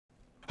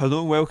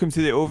Hello and welcome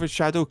to the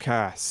OverShadow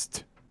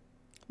cast.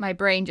 My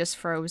brain just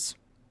froze.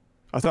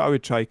 I thought I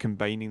would try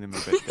combining them a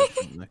bit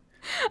differently.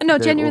 No,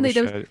 The genuinely,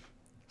 there was... OverShadow.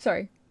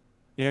 Sorry.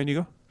 Yeah, and you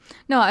go.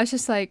 No, I was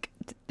just like,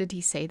 did he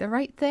say the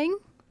right thing?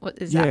 What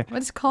is Yeah. that? What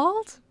it's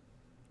called?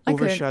 I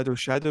couldn't. OverShadow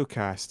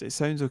Shadowcast. It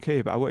sounds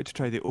okay, but I wanted to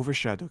try the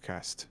OverShadow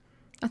cast.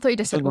 I thought you I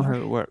just don't said know over.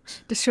 how it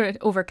works. Just said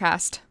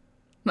overcast,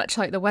 much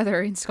like the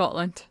weather in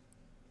Scotland.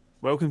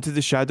 Welcome to the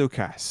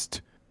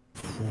Shadowcast.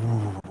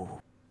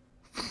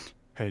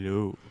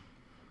 Hello.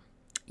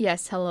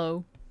 Yes,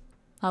 hello.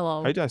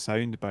 Hello. How do I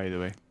sound, by the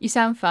way? You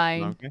sound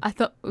fine. Okay. I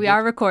thought we Good.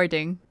 are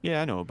recording.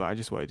 Yeah, I know, but I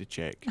just wanted to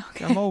check.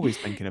 Okay. I'm always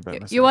thinking about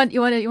myself. You want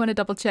to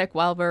double check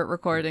while we're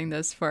recording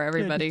this for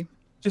everybody.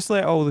 Just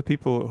let all the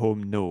people at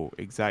home know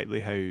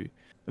exactly how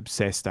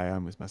obsessed I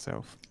am with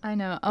myself. I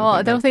know. I Oh, I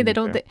think don't that's think they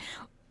only don't. fair.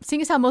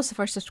 Seeing as how most of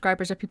our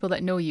subscribers are people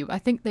that know you, I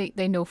think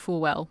they know full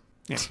well.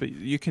 Yeah, but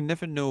you can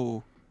never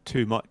know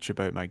too much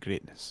about my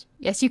greatness.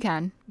 Yes, you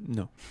can.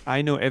 No.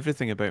 I know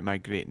everything about my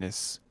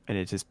greatness, and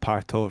it is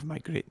part of my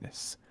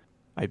greatness.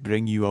 I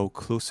bring you all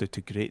closer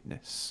to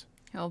greatness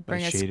It'll by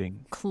bring us sharing my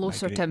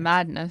closer to greatness.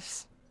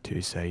 madness.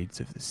 Two sides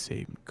of the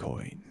same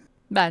coin.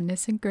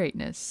 Madness and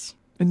greatness.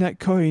 And that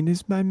coin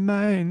is my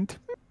mind.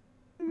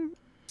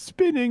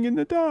 Spinning in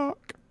the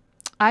dark.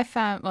 I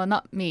found, well,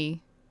 not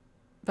me,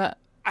 but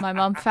my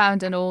mum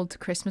found an old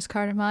Christmas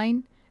card of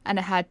mine and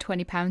it had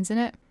 £20 in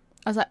it.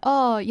 I was like,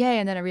 oh, yay.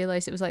 And then I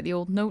realised it was like the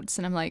old notes.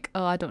 And I'm like,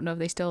 oh, I don't know if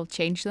they still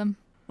change them.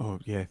 Oh,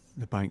 yeah,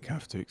 the bank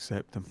have to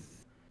accept them.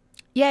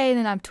 Yay. And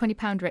then I'm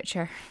 £20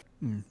 richer.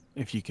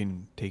 If you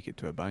can take it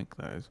to a bank,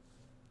 that is.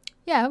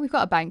 Yeah, we've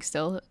got a bank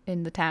still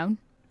in the town.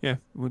 Yeah,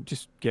 we'll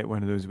just get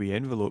one of those wee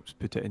envelopes,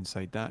 put it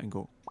inside that and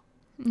go,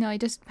 No, I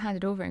just hand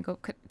it over and go,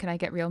 can I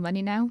get real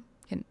money now?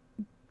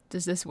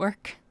 Does this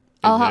work?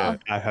 I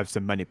have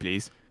some money,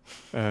 please.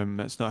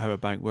 That's not how a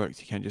bank works.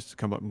 You can't just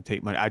come up and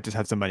take money. I just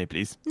have some money,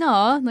 please. No,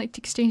 I'd like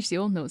to exchange the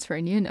old notes for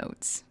new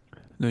notes.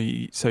 No,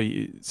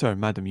 sorry,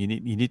 madam. You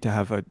need to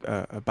have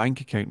a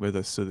bank account with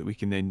us so that we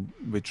can then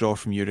withdraw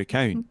from your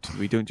account.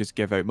 We don't just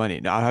give out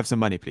money. No, I'll have some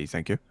money, please.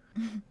 Thank you.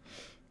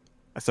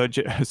 I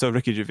saw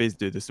Ricky Gervais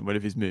do this in one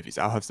of his movies.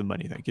 I'll have some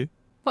money, thank you.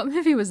 What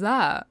movie was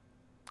that?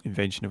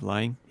 Invention of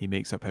Lying. He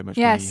makes up how much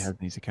money Yes. he has in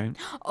his account.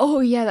 Oh,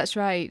 yeah, that's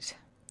right.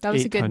 That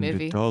was a good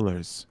movie.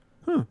 $800.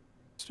 Huh.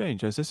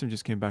 Strange. Our system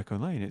just came back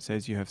online. It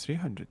says you have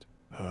 300.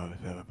 Oh,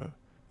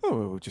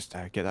 we'll just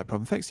get that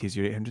problem fixed. Here's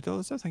your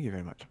 $800. Oh, thank you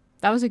very much.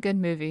 That was a good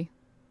movie.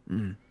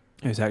 It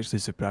was actually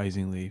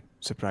surprisingly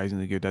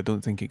good. I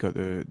don't think it got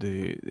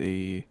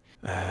the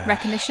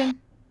Recognition?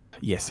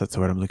 yes, that's the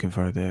word I'm looking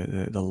for.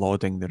 The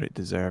lauding that it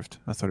deserved.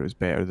 I thought it was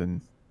better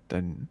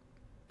than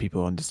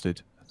people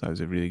understood. I thought it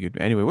was a really good.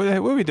 Anyway, what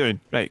are we doing?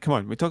 Right, come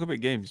on. We talk about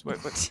games.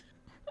 What?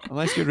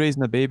 Unless you're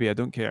raising a baby, I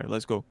don't care.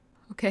 Let's go.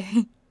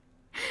 Okay.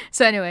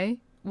 So anyway,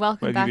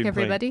 welcome What have back, you been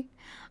playing? everybody.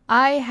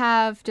 I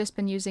have just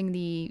been using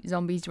the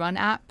Zombies Run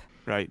app.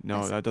 Right,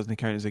 no, that doesn't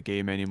count as a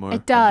game anymore. It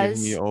I'm giving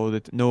does. you all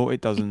no,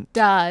 it doesn't. It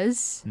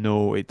does.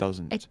 No, it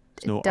doesn't. It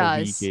It's not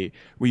does. a Wii game.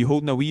 Were you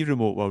holding a Wii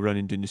remote while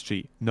running down the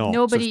street? No,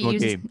 Nobody so it's not a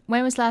uses. game.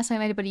 When was the last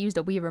time anybody used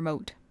a Wii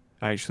remote?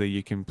 Actually,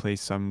 you can play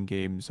some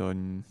games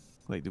on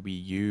like the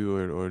Wii U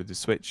or the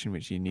Switch in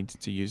which you need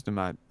to use them.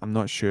 I'm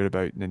not sure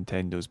about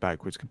Nintendo's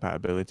backwards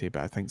compatibility,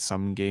 but I think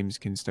some games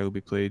can still be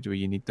played where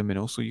you need them. And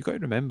also, you got to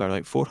remember,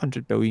 like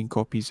 400 billion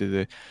copies of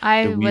the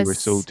Wii were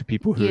sold to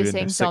people who are in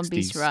their using 60s.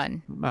 Zombies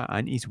Run. My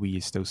auntie's Wii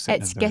is still sitting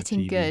It's under her getting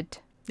TV. good.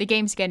 The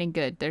game's getting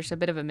good. There's a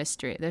bit of a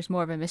mystery. There's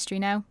more of a mystery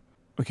now.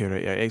 Okay,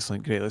 right, yeah,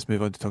 excellent, great. Let's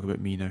move on to talk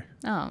about me now.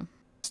 Oh.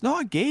 It's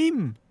not a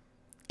game.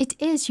 It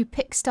is. You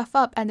pick stuff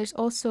up, and there's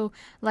also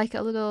like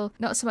a little,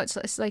 not so much,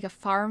 it's like a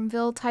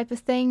Farmville type of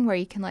thing where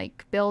you can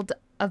like build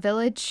a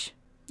village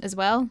as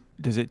well.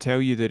 Does it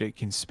tell you that it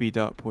can speed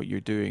up what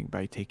you're doing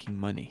by taking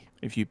money?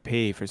 If you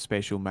pay for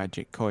special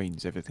magic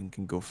coins, everything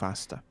can go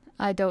faster.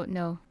 I don't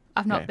know.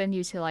 I've not Yeah. been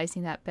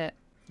utilizing that bit.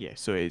 Yeah,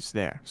 so it's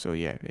there. So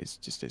yeah, it's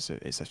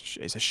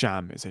a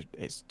sham. It's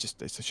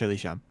a shilly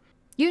sham.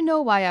 You know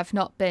why I've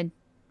not been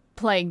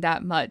playing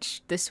that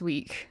much this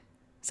week.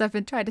 So I've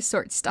been trying to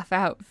sort stuff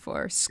out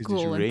for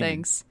school and raining.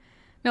 things.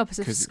 No, because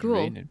of Because it's school.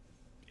 raining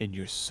in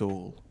your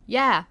soul.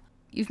 Yeah.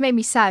 You've made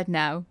me sad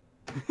now.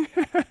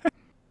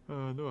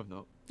 No, I've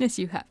not. Yes,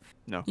 you have.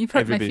 No, You've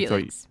hurt my everybody thought you-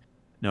 feelings.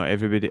 No,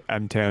 everybody.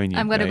 I'm telling you.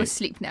 I'm going to go right,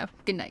 sleep now.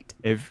 Good night.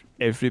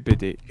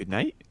 Everybody. Good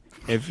night.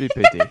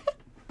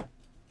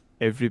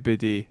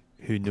 Everybody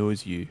who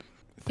knows you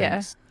Yeah.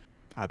 thinks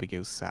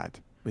Abigail's sad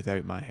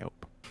without my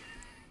help.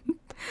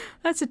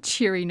 That's a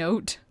cheery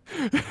note.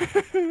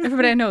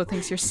 Everybody I know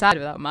thinks you're sad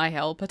without my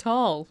help at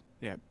all.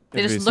 Yeah.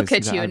 They just everybody look says,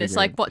 at "Is you that and it's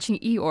Abigail?" like watching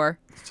Eeyore.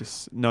 It's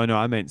just no.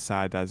 I meant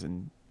sad as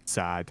in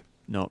sad,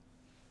 not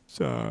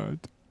sad.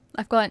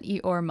 I've got an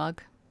Eeyore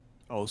mug.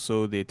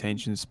 Also, the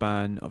attention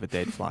span of a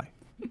dead fly.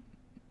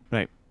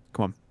 Right,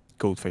 come on,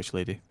 goldfish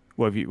lady.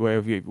 What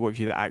have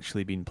you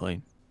actually been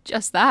playing?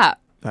 Just that.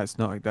 That's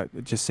not like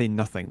that. Just say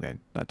nothing then.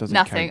 That doesn't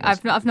Nothing. count as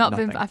I've not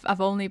been. nothing.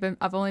 I've only been.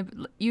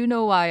 You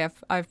know why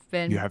You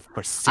been. have I've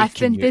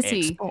forsaken been your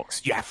busy.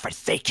 Xbox. You have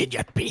forsaken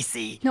your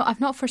PC. No,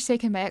 I've not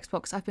forsaken my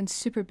Xbox. I've been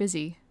super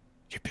busy.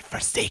 You've been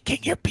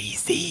forsaking your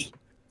PC.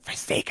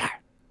 Forsaker.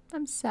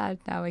 I'm sad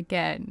now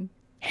again.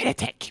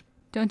 Heretic.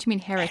 Don't you mean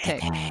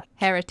heretic?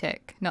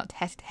 Heretic, not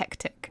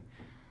hectic.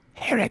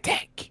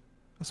 Heretic.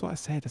 That's what I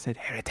said. I said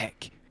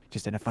heretic.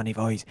 Just in a funny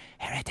voice.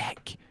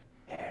 Heretic.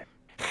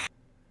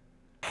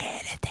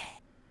 Heretic.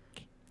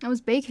 I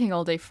was baking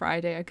all day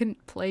Friday. I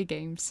couldn't play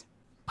games.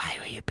 Why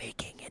were you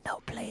baking and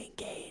not playing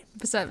games?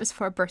 Because it was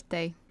for a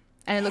birthday,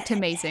 and it looked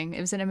amazing.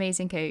 It was an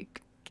amazing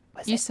cake.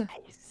 Was You it saw-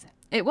 nice?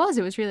 It was.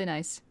 It was really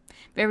nice.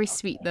 Very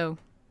sweet though.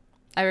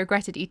 I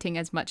regretted eating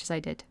as much as I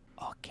did.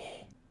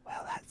 Okay.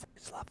 Well, that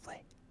sounds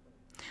lovely.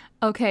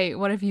 Okay,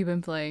 what have you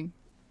been playing?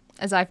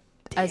 As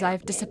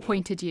I've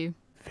disappointed you.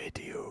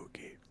 Video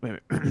game. Wait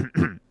a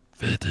minute.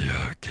 Video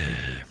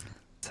game.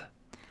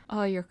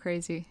 Oh, you're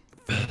crazy.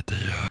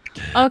 Video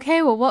game.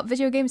 Okay, well, what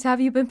video games have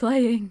you been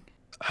playing?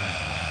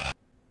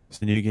 It's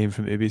a new game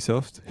from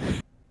Ubisoft.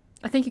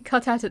 I think you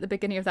cut out at the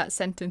beginning of that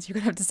sentence. You're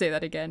gonna have to say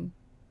that again.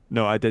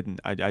 No, I didn't.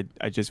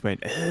 I just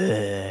went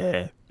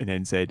and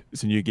then said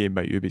it's a new game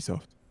by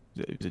Ubisoft.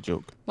 It was a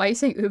joke. Why are you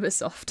saying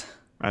Ubisoft?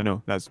 I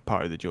know that's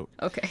part of the joke.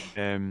 Okay.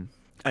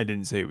 I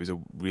didn't say it was a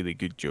really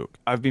good joke.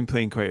 I've been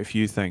playing quite a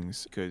few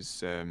things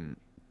because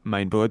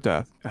my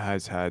brother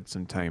has had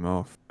some time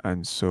off,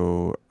 and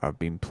so I've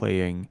been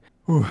playing.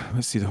 Oh,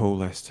 let's see the whole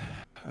list.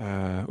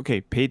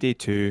 Okay, Payday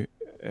 2.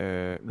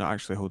 No,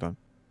 actually, hold on.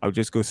 I'll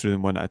just go through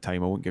them one at a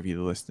time. I won't give you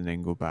the list and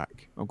then go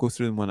back. I'll go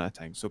through them one at a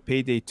time. So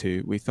Payday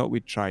 2, we thought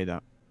we'd try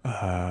that.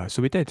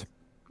 So we did.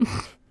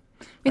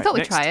 We thought we'd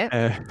next, try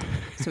it.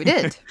 So we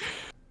did.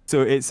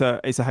 So it's a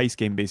heist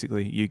game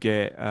basically. You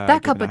get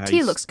That cup given a of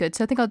tea heist. looks good,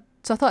 so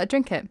I thought I'd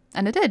drink it,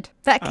 and I did.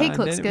 That cake And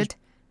looks then it was- good,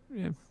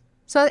 Yeah.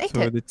 so I ate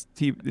So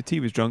it. the tea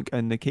was drunk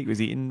and the cake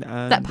was eaten.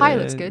 And, That pie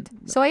looks good,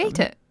 so I ate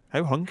it.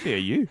 How hungry are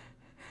you?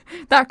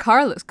 That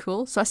car looks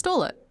cool, so I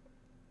stole it.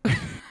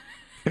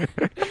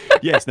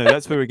 Yes, no,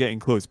 that's where we're getting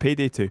close.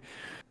 Payday 2.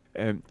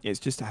 It's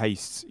just a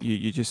heist.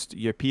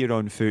 You appear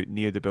on foot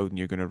near the building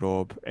you're going to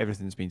rob.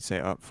 Everything's been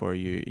set up for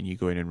you, and you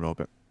go in and rob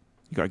it.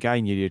 You got a guy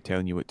in your ear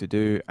telling you what to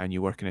do, and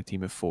you work in a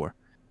team of 4.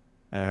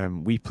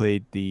 We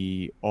played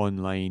the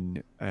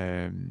online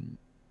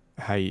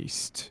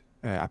heist.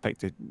 I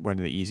picked one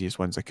of the easiest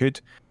ones I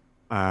could,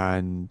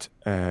 and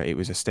it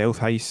was a stealth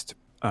heist.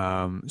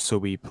 So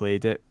we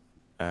played it,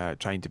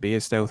 trying to be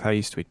a stealth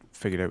heist. We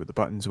figured out what the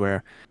buttons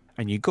were.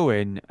 And you go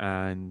in,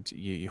 and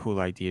your whole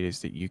idea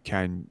is that you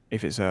can,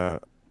 if it's a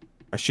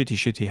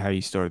shooty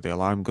heist or the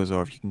alarm goes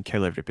off, you can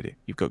kill everybody.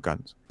 You've got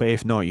guns. But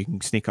if not, you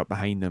can sneak up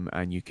behind them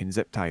and you can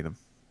zip tie them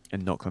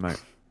and knock them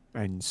out.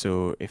 And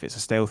so if it's a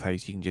stealth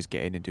heist, you can just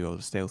get in and do all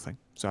the stealth thing.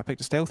 So I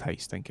picked a stealth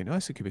heist thinking, oh,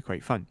 this could be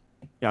quite fun.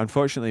 Yeah,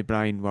 unfortunately,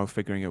 Brian, while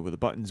figuring out what the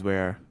buttons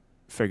were,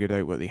 figured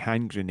out what the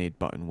hand grenade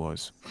button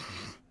was.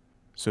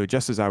 So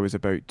just as I was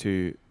about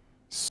to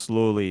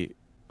slowly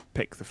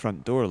pick the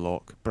front door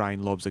lock,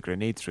 Brian lobs a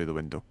grenade through the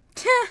window.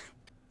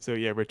 So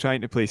yeah, we're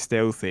trying to play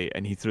stealthy,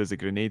 and he throws a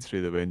grenade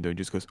through the window and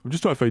just goes, I'm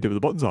just trying to find out what the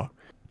buttons are.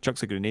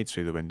 Chucks a grenade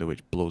through the window,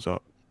 which blows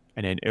up.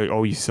 And then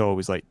all you saw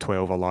was like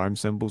 12 alarm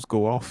symbols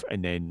go off,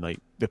 and then like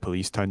the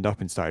police turned up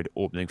and started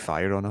opening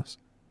fire on us.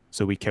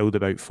 So we killed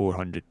about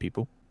 400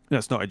 people.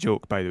 That's not a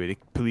joke, by the way. The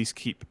police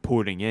keep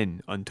pouring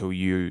in until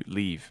you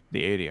leave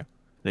the area.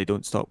 They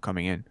don't stop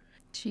coming in.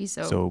 Jeez,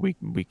 So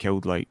we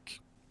killed like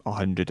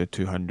 100 or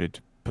 200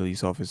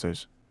 police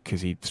officers because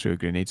he threw a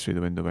grenade through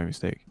the window by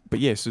mistake. But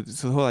yeah, so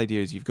the whole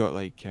idea is you've got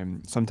like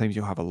sometimes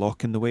you'll have a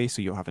lock in the way,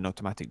 so you'll have an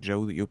automatic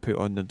drill that you'll put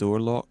on the door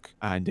lock,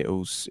 and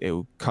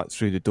it'll cut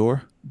through the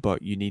door,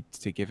 but you need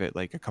to give it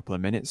like a couple of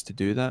minutes to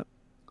do that.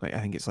 Like I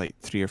think it's like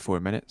 3 or 4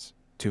 minutes,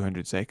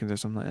 200 seconds or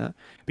something like that.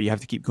 But you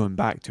have to keep going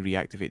back to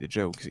reactivate the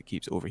drill because it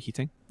keeps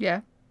overheating.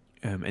 yeah.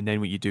 And then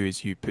what you do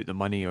is you put the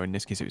money, or in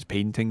this case it was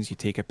paintings, you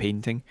take a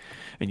painting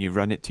and you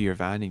run it to your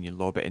van and you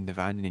lob it in the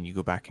van, and then you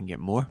go back and get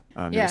more.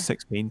 There Yeah. were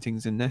 6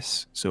 paintings in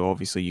this, so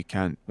obviously you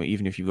can't,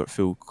 even if you've got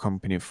full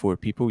company of 4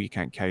 people, you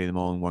can't carry them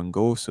all in one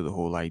go. So the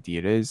whole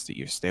idea is that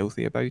you're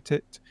stealthy about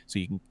it, so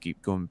you can keep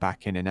going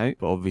back in and out.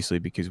 But obviously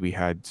because we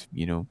had,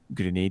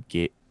 grenade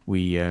gate,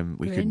 we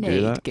couldn't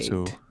do that. Grenade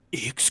So gate.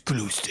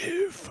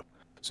 exclusive.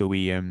 So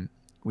we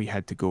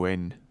had to go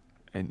in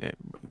and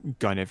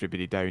gun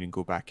everybody down and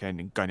go back in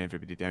and gun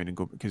everybody down and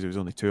go, because there was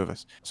only 2 of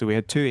us. So we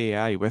had 2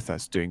 AI with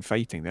us doing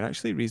fighting. They're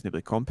actually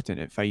reasonably competent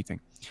at fighting.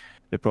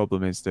 The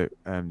problem is that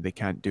they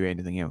can't do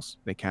anything else.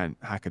 They can't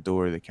hack a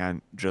door. They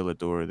can't drill a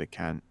door. They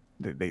can't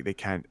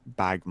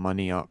bag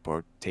money up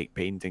or take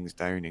paintings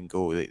down and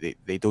go.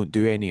 They don't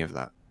do any of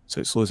that.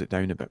 So it slows it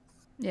down a bit.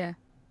 Yeah.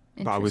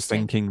 But I was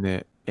Interesting. thinking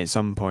that at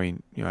some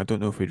point, I don't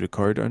know if we'd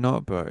record or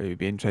not, but it would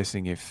be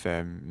interesting if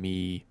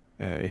if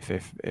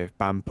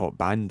Bampot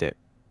Bandit,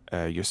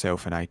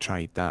 yourself and I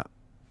tried that.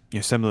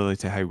 Similarly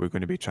to how we're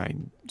going to be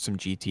trying some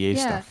GTA Yeah.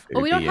 stuff. It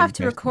Well, would we don't be have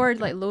to interesting. record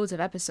like loads of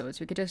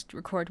episodes. We could just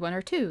record 1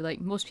 or 2, like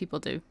most people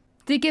do.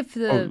 They give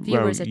the Oh well,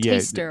 viewers a yeah.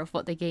 taster of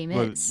what the game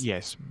Well, is.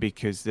 yes,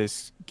 because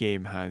this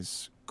game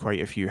has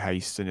quite a few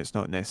heists, and it's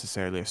not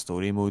necessarily a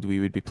story mode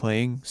we would be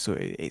playing. So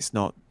it's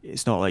not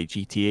like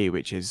GTA,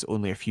 which is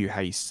only a few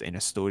heists in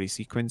a story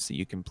sequence that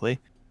you can play.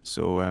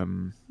 So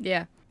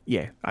Yeah.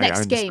 yeah, I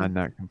Next game. understand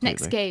that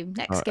Next completely. game.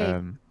 Next But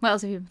game. What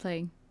else have you been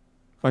playing?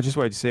 I just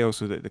wanted to say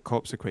also that the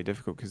cops are quite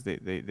difficult because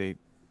they're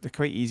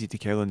quite easy to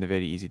kill in the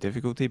very easy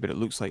difficulty, but it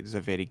looks like there's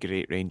a very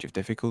great range of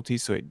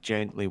difficulties, so it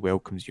gently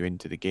welcomes you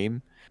into the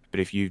game. But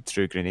if you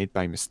threw a grenade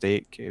by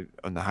mistake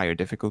on the higher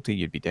difficulty,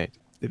 you'd be dead.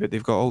 But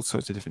they've got all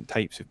sorts of different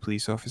types of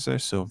police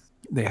officers. So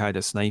they had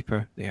a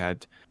sniper, they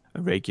had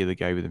a regular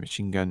guy with a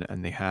machine gun,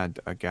 and they had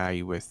a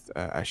guy with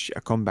a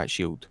combat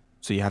shield.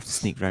 So you have to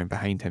sneak around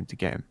behind him to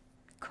get him.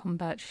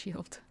 Combat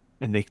Shield.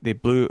 And they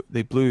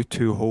blew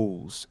two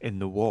holes in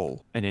the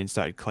wall and then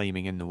started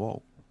climbing in the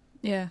wall.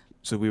 Yeah.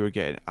 So we were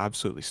getting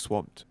absolutely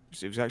swamped.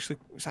 It was actually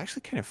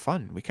kind of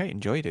fun. We quite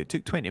enjoyed it. It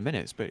took 20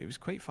 minutes, but it was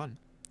quite fun.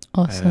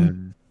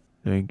 Awesome.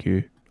 Thank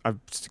you. I've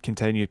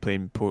continued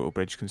playing Portal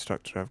Bridge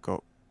Constructor. I've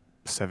got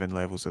 7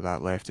 levels of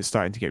that left. It's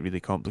starting to get really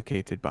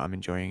complicated, but I'm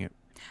enjoying it.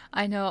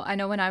 I know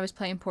when I was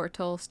playing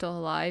Portal Still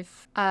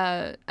Alive,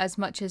 as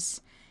much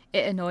as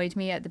it annoyed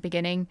me at the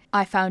beginning,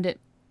 I found it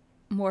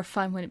more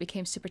fun when it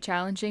became super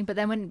challenging. But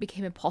then when it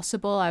became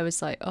impossible, I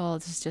was like, oh,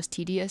 this is just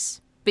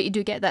tedious. But you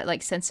do get that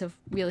like sense of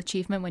real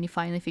achievement when you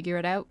finally figure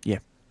it out. Yeah,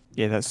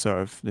 yeah, that's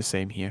sort of the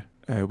same here.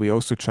 We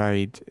also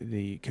tried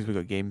because we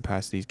got Game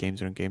Pass. These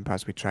games are on Game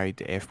Pass. We tried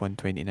the F1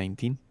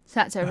 2019. So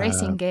that's a Uh,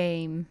 racing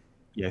game.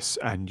 Yes,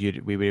 and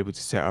we were able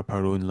to set up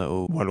our own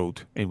little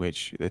world in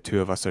which the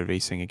two of us are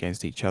racing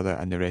against each other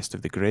and the rest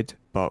of the grid.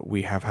 But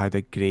we have had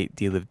a great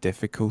deal of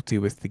difficulty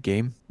with the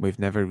game. We've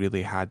never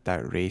really had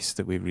that race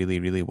that we really,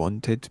 really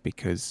wanted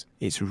because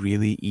it's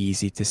really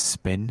easy to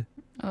spin.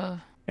 Ugh.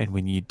 And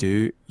when you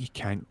do, you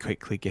can't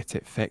quickly get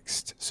it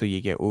fixed. So you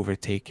get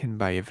overtaken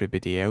by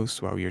everybody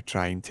else while you're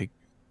trying to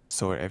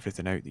sort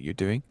everything out that you're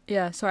doing.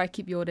 Yeah, sorry, I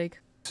keep yawning.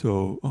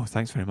 So, oh,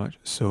 thanks very much.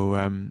 So,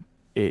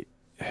 it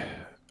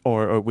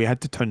or we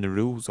had to turn the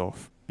rules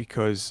off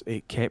because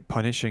it kept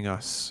punishing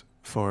us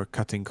for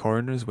cutting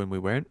corners when we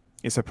weren't.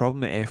 It's a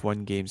problem that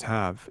F1 games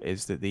have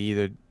is that they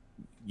either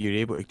you're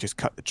able to just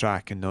cut the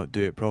track and not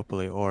do it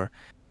properly, or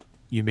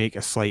you make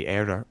a slight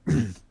error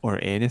or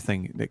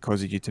anything that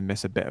causes you to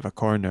miss a bit of a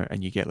corner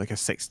and you get like a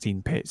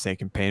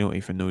 16-second penalty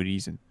for no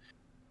reason.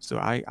 So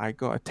I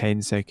got a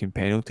 10-second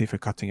penalty for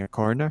cutting a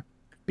corner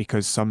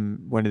because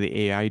one of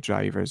the AI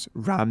drivers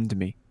rammed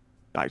me,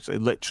 actually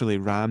literally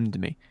rammed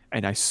me,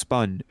 and I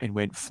spun and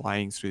went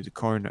flying through the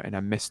corner and I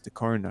missed the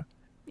corner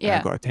and I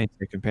Yeah, got a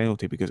 10-second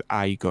penalty because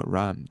I got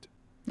rammed.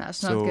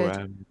 that's not So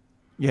good.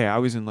 yeah, I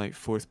was in like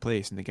fourth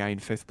place and the guy in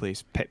fifth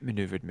place pit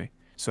maneuvered me.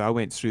 So I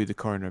went through the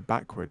corner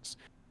backwards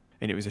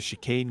and it was a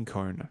chicane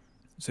corner.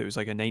 So it was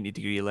like a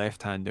 90-degree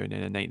left-hander and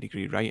then a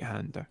 90-degree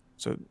right-hander.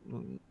 So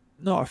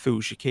not a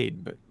full chicane,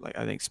 but like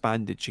an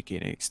expanded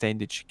chicane, an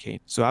extended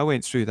chicane. So I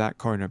went through that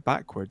corner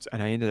backwards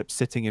and I ended up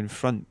sitting in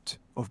front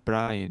of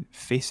Brian,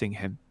 facing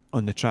him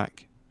on the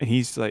track. And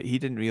he's like, he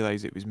didn't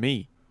realize it was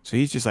me. So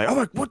he's just like, oh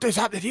my, what is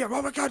happening here?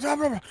 Oh my God. Blah,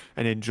 blah, blah,"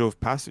 and then drove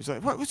past. He's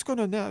like, what's going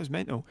on there? That was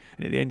mental.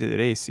 And at the end of the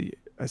race,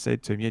 I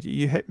said to him, yeah,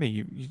 you hit me.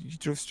 You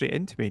drove straight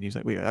into me. And he was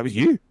like, wait, that was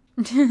you?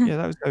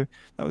 Yeah, that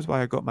was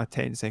why I got my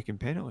 10-second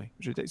penalty. It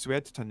was ridiculous. So we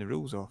had to turn the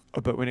rules off.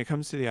 But when it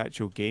comes to the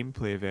actual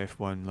gameplay of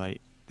F1,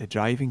 like the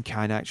driving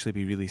can actually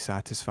be really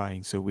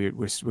satisfying. So we're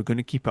going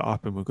to keep it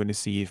up and we're going to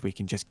see if we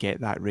can just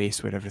get that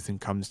race where everything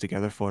comes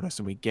together for us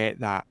and we get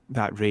that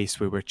race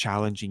where we're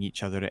challenging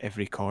each other at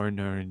every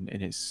corner and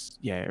it's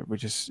yeah, we're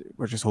just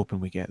hoping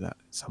we get that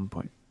at some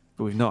point.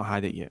 But we've not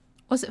had it yet.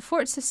 Was it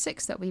Forza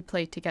 6 that we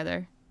played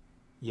together?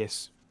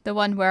 Yes. The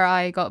one where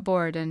I got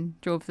bored and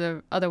drove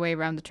the other way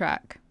around the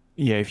track?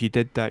 Yeah, if you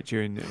did that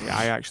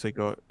I actually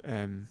got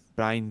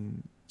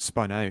Brian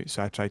spun out,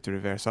 so I tried to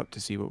reverse up to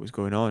see what was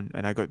going on,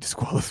 and I got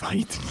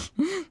disqualified.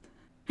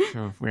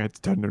 So we had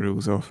to turn the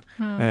rules off.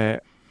 Hmm.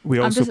 We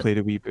I'm also just... played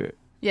a wee bit.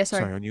 Yeah,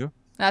 sorry. Sorry, on you.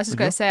 I was just On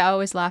going you. to say, I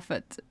always laugh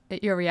at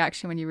your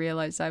reaction when you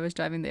realised I was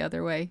driving the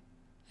other way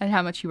and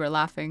how much you were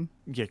laughing.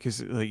 Yeah,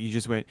 because like you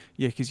just went.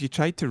 Yeah, because you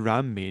tried to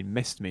ram me and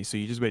missed me, so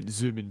you just went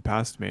zooming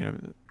past me, and I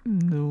was like,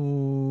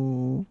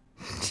 no.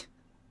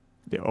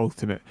 The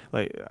ultimate.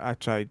 Like I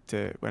tried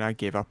to when I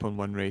gave up on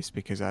one race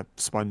because I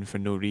spun for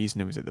no reason.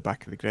 It was at the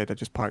back of the grid. I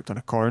just parked on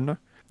a corner,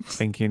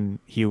 thinking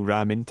he'll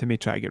ram into me,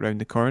 try to get round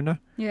the corner.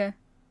 Yeah.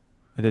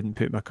 I didn't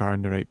put my car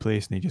in the right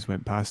place, and he just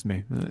went past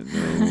me.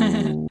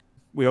 No.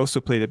 We also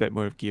played a bit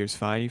more of Gears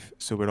 5,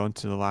 so we're on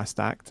to the last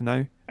act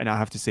now. And I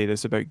have to say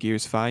this about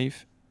Gears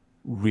 5,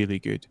 really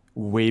good,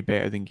 way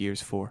better than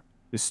Gears 4.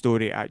 The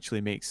story actually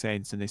makes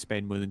sense and they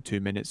spend more than 2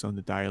 minutes on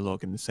the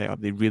dialogue and the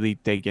setup. They really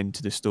dig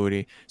into the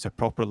story. It's a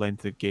proper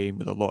length of game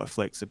with a lot of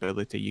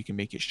flexibility. You can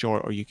make it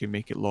short or you can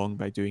make it long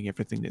by doing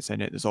everything that's in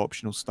it. There's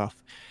optional stuff.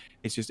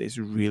 It's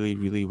really,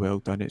 really well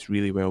done. It's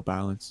really well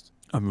balanced.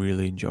 I'm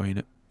really enjoying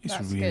it. It's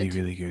That's really, good.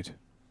 really good.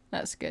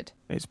 That's good.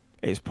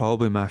 It's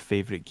probably my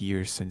favourite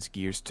Gears since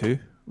Gears 2.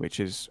 which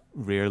is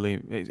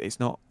rarely, it's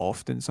not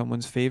often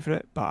someone's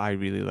favorite, but I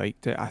really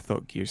liked it. I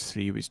thought Gears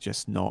 3 was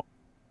just not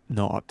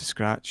up to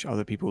scratch.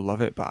 Other people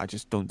love it, but I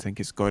just don't think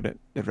it's got it.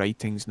 The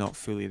writing's not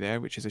fully there,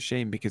 which is a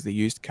shame because they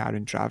used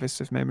Karen Travis,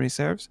 if memory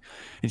serves,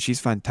 and she's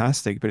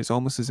fantastic. But it's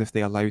almost as if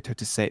they allowed her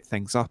to set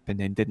things up and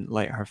then didn't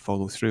let her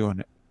follow through on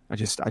it.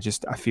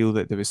 I feel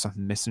that there was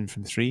something missing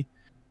from 3.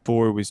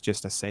 4 was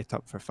just a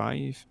setup for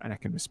 5, and I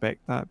can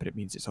respect that, but it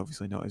means it's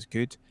obviously not as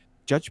good.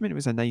 Judgment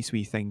was a nice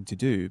wee thing to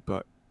do,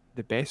 but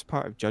the best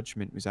part of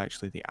Judgment was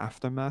actually the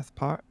aftermath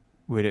part,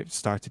 where it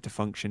started to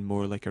function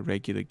more like a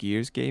regular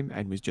Gears game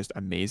and was just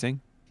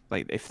amazing.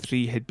 Like if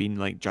 3 had been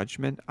like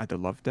Judgment, I'd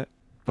have loved it.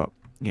 But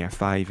yeah,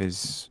 5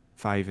 is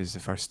the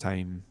first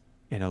time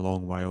in a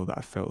long while that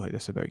I felt like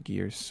this about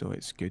Gears, so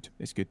it's good.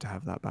 It's good to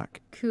have that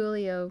back.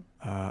 Coolio.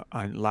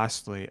 And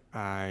lastly,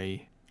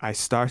 I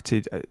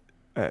started.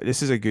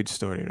 This is a good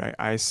story, right?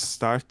 I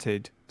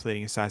started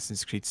playing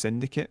Assassin's Creed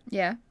Syndicate.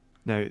 Yeah.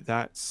 Now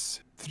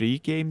that's 3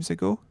 games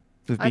ago.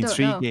 There's I been don't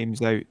 3 know.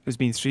 games out. There's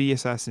been 3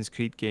 Assassin's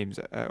Creed games,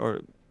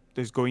 or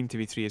there's going to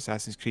be 3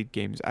 Assassin's Creed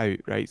games out,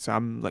 right? So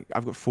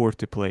I've got 4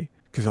 to play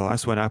because the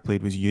last one I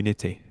played was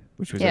Unity,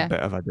 which was a Yeah. bit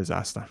of a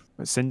disaster.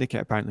 But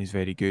Syndicate apparently is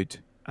very good,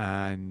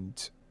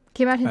 and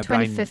Came out in Brian,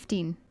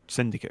 2015.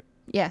 Syndicate.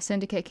 Yeah,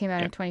 Syndicate came out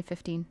Yeah. in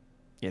 2015.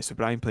 Yeah, so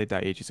Brian played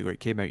that ages ago. It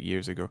came out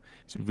years ago.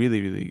 It's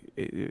really,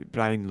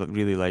 Brian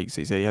really likes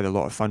it. He said he had a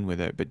lot of fun with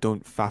it, but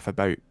don't faff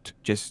about.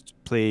 Just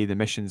play the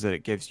missions that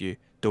it gives you.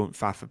 Don't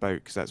faff about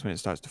because that's when it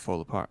starts to fall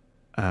apart.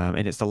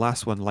 And it's the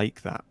last one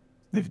like that.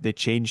 They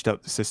changed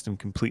up the system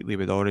completely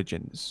with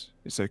Origins.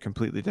 It's a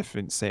completely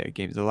different set of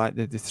games.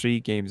 The 3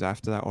 games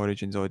after that,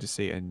 Origins,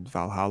 Odyssey, and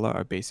Valhalla,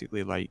 are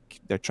basically like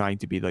they're trying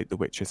to be like The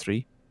Witcher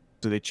 3.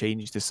 So they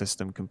changed the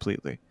system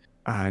completely.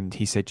 And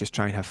he said just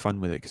try and have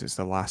fun with it because it's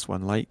the last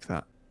one like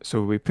that.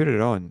 So we put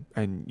it on,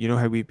 and you know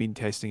how we've been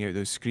testing out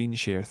those screen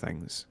share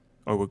things?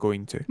 Or we're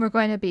going to. We're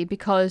going to be,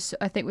 because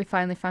I think we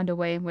finally found a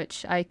way in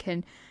which I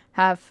can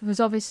have, because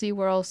obviously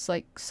we're all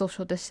like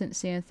social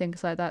distancing and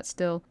things like that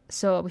still.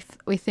 So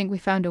we think we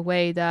found a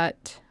way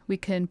that we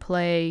can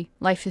play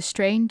Life is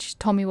Strange.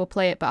 Tommy will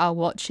play it, but I'll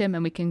watch him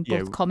and we can Yeah,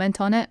 both comment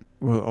on it.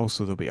 Well,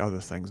 also there'll be other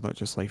things, not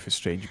just Life is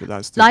Strange, but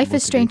that's the Life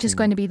is Strange is motivating-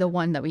 going to be the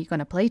one that we're going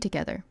to play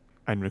together.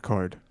 and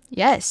record.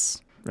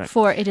 Yes. Right.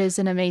 For it is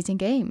an amazing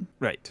game.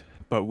 Right.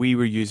 But we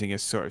were using a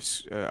sort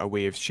of a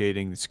way of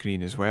sharing the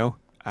screen as well.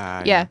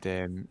 And Yeah.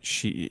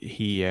 She,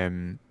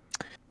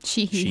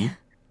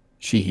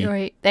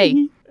 Right.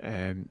 They.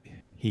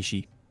 he,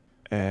 she.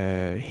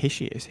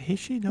 Hishi is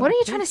Hishi. What are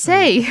you trying to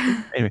say?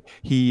 Anyway,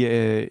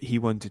 he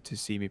wanted to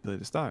see me play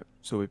the start,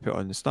 so we put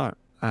on the start,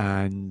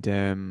 and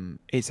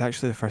it's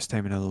actually the first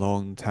time in a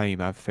long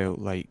time I've felt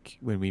like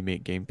when we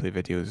make gameplay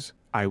videos,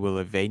 I will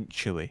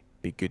eventually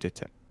be good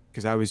at it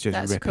because I was just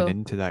That's ripping cool.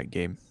 into that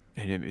game,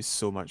 and it was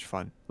so much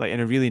fun, like in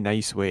a really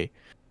nice way,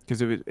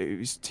 because it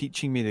was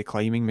teaching me the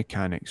climbing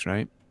mechanics,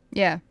 right?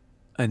 Yeah.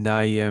 And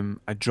I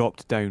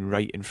dropped down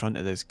right in front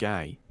of this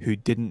guy who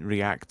didn't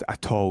react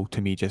at all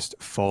to me just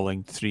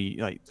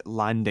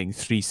landing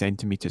 3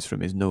 centimeters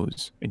from his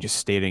nose and just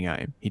staring at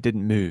him. He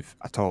didn't move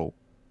at all.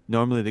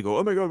 Normally they go,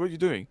 "Oh my god, what are you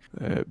doing?"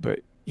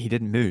 But he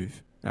didn't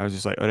move. I was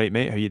just like, "All right,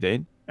 mate, how you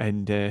doing?"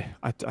 And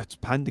I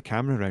panned the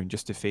camera around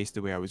just to face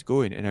the way I was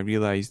going, and I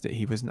realized that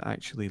he wasn't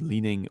actually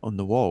leaning on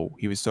the wall.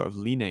 He was sort of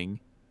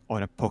leaning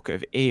on a pocket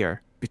of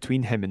air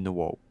between him and the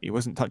wall. He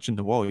wasn't touching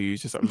the wall. He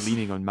was just sort of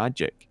leaning on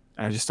magic.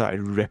 And I just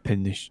started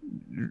ripping the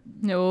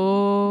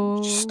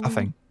No.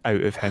 stuffing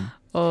out of him.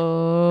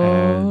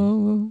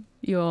 Oh,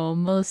 you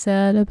almost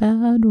said a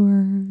bad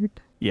word.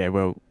 Yeah,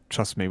 well,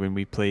 trust me, when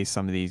we play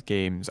some of these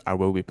games, I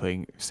will be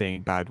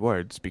saying bad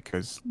words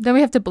because Then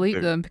we have to bleep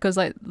They're- them because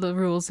like the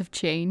rules have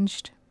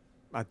changed.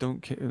 I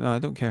don't care. No, I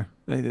don't care.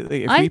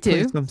 If I we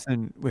play do.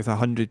 something with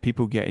 100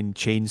 people getting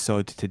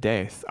chainsawed to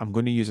death, I'm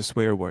going to use a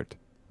swear word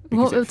We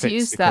won't because be it able to fits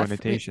use the that.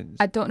 connotations.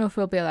 I don't know if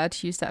we'll be allowed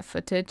to use that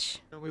footage.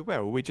 No, we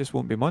will. We just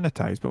won't be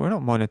monetized, but we're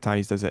not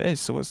monetized as it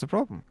is. So what's the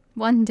problem?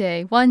 One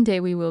day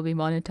we will be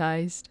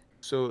monetized.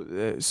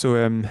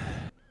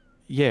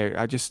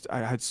 Yeah, I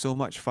had so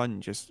much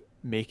fun just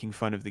making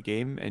fun of the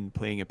game and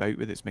playing about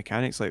with its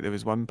mechanics. Like there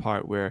was one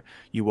part where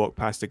you walk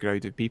past a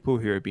crowd of people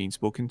who are being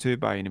spoken to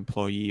by an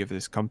employee of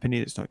this company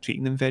that's not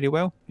treating them very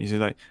well. He's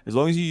like, as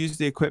long as you use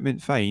the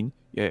equipment fine,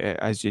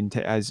 as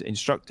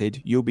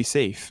instructed, you'll be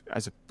safe.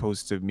 As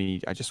opposed to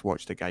me, I just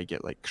watched a guy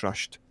get like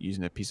crushed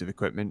using a piece of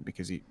equipment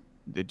because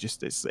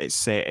it's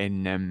set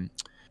in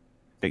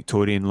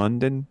Victorian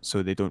London,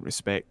 so they don't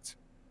respect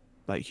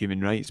like human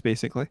rights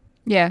basically.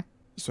 Yeah.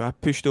 So I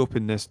pushed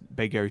open this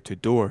big outer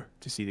door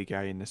to see the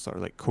guy in this sort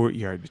of like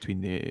courtyard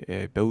between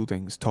the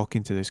buildings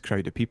talking to this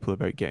crowd of people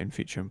about getting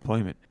future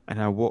employment.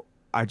 And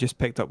I just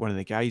picked up one of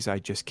the guys I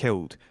just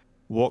killed,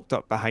 walked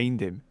up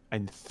behind him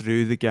and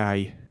threw the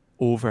guy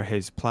over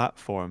his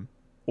platform,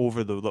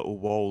 over the little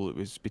wall that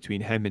was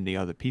between him and the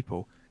other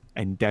people,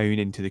 and down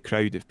into the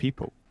crowd of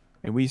people.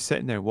 And we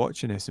sitting there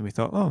watching this and we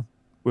thought, oh,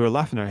 we were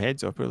laughing our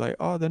heads off. We were like,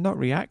 oh, they're not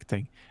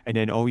reacting. And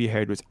then all you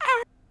heard was, ah!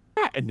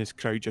 and this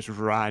crowd just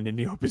ran in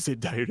the opposite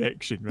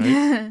direction,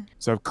 right?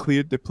 So I've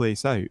cleared the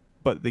place out,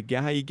 but the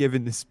guy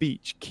giving the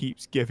speech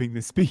keeps giving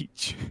the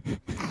speech.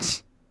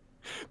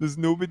 There's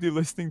nobody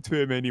listening to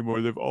him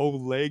anymore. They've all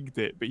legged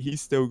it, but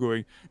he's still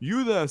going,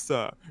 "You there,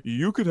 sir?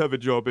 You could have a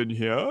job in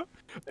here."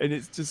 And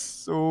it's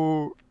just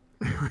so,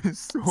 it's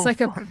so It's like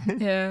funny.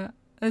 yeah,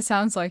 it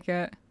sounds like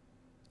it.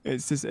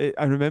 It's just,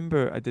 I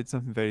remember I did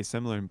something very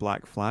similar in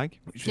Black Flag,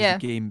 which was Yeah. a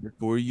game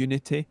before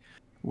Unity,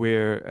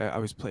 where I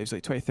was playing, it was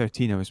like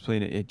 2013, I was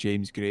playing at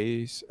James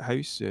Gray's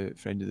house, a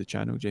friend of the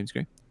channel, James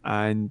Gray.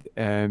 And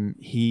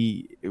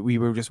we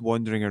were just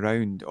wandering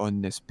around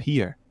on this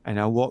pier, and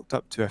I walked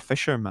up to a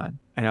fisherman,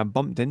 and I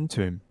bumped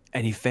into him,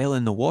 and he fell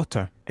in the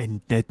water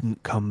and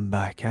didn't come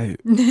back out.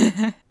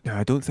 Now,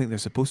 I don't think they're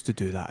supposed to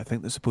do that. I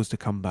think they're supposed to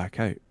come back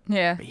out.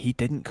 Yeah. But he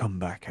didn't come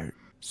back out.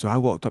 So I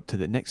walked up to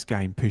the next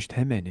guy and pushed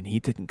him in, and he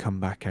didn't come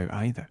back out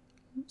either.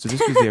 So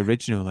this was the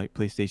original like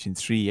PlayStation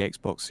 3,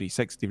 Xbox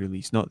 360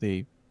 release, not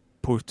the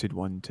ported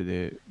one to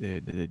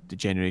the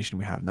generation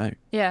we have now.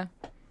 Yeah.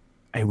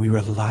 And we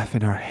were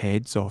laughing our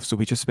heads off. So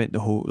we just spent the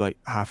whole like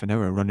half an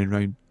hour running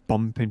around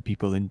bumping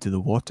people into the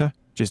water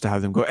just to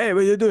have them go, "Hey,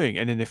 what are you doing?"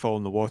 And then they fall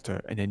in the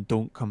water and then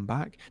don't come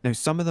back. Now,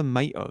 some of them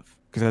might have,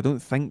 because I don't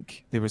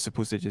think they were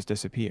supposed to just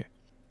disappear.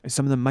 And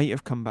some of them might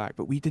have come back,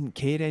 but we didn't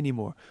care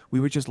anymore.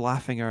 We were just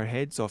laughing our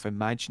heads off,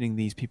 imagining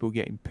these people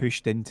getting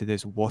pushed into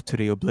this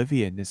watery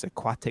oblivion, this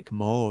aquatic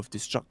maw of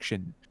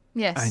destruction.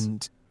 Yes.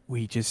 And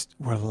we just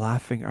were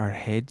laughing our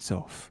heads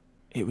off.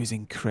 It was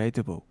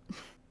incredible.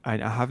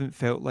 And I haven't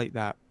felt like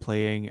that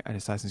playing an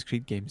Assassin's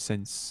Creed game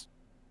since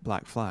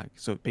Black Flag.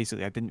 So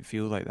basically, I didn't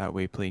feel like that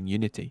way playing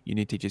Unity.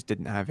 Unity just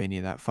didn't have any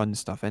of that fun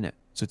stuff in it.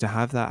 So to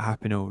have that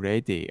happen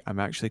already, I'm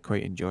actually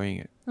quite enjoying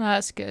it. Oh,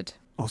 that's good.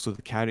 Also,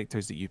 the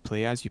characters that you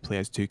play as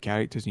two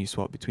characters and you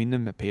swap between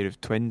them, a pair of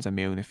twins, a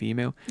male and a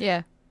female.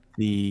 Yeah.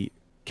 The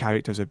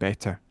characters are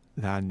better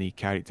than the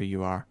character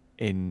you are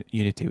in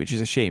Unity, which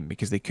is a shame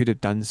because they could have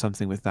done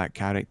something with that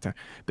character,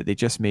 but they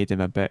just made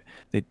him a bit...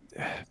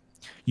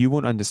 You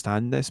won't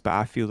understand this, but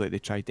I feel like they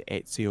tried to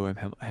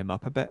Ezio him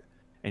up a bit,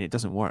 and it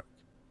doesn't work.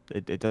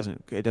 It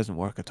doesn't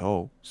work at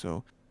all.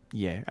 So,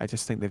 yeah, I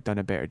just think they've done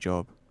a better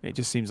job. It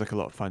just seems like a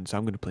lot of fun, so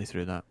I'm going to play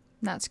through that.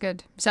 That's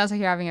good. Sounds like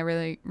you're having a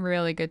really,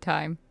 really good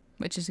time,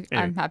 which is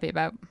Anyway. I'm happy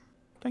about.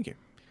 Thank you.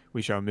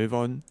 We shall move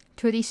on.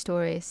 To the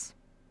stories.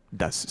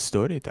 That's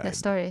story time. The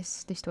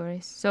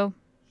stories. So,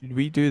 Should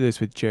we do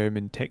this with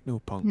German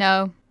techno-punk?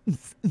 no.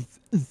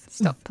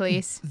 Stop,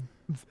 please.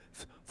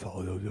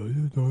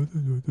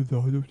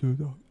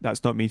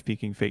 That's not me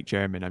speaking fake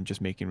German. I'm just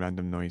making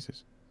random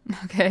noises.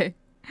 Okay.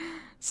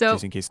 So,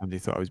 Just in case somebody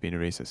thought I was being a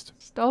racist.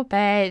 stop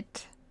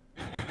it.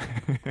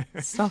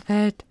 Stop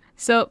it.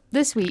 So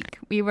this week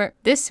we were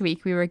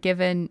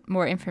given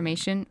more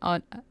information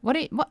on what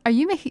are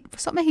you making?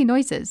 Stop making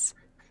noises.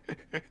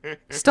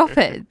 Stop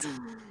it.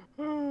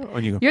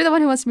 On you go. You're the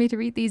one who wants me to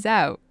read these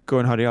out. Go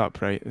and hurry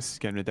up, right? This is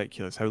getting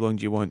ridiculous. How long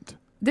do you want?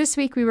 This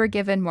week we were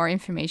given more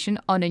information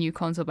on a new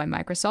console by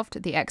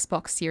Microsoft, the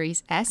Xbox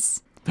Series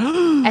S.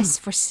 S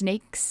for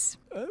snakes.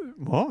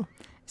 What?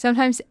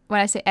 Sometimes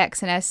when I say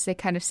X and S, they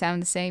kind of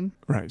sound the same.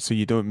 Right, so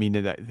you don't mean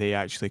that they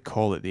actually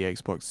call it the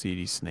Xbox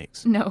Series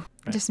Snakes? No,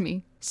 Right. just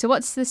me. So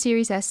what's the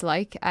Series S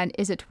like, and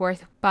is it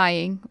worth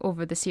buying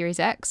over the Series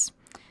X?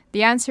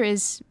 The answer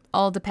is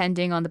all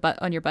depending on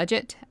on your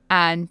budget.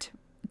 And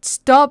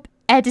stop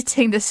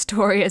editing the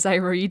story as I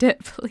read it,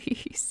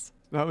 please.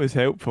 That was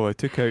helpful. I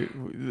took out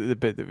the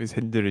bit that was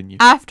hindering you.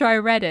 After I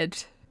read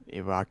it.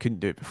 Yeah, well, I couldn't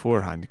do it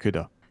beforehand, could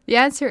I? The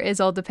answer is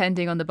all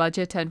depending on the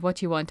budget and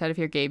what you want out of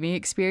your gaming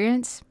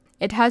experience.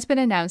 It has been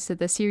announced that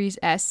the Series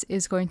S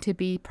is going to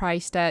be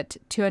priced at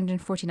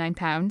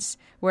 £249,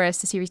 whereas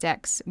the Series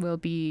X will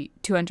be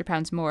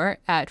 £200 more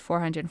at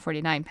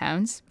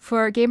 £449.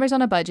 For gamers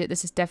on a budget,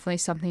 this is definitely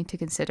something to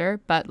consider,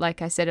 but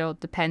like I said, it all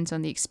depends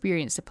on the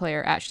experience the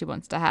player actually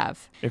wants to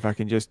have. If I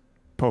can just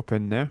pop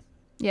in there,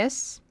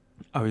 Yes?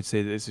 I would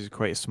say that this is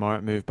quite a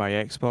smart move by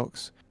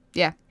Xbox.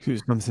 Yeah. It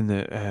was something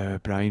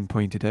that Brian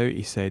pointed out.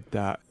 He said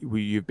that what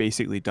you've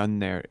basically done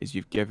there is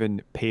you've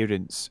given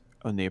parents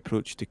on the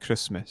approach to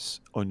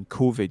Christmas on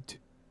COVID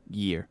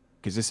year,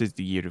 because this is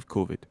the year of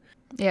COVID,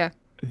 Yeah.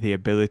 the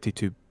ability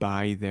to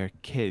buy their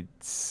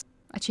kids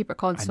A cheaper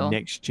console. a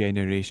next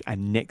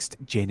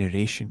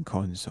generation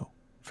console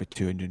for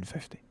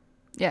 $250.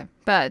 Yeah.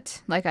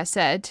 But, like I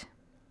said,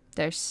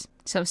 there's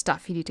some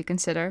stuff you need to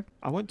consider.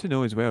 I want to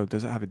know as well,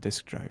 does it have a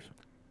disk drive?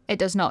 It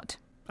does not.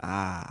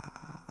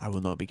 I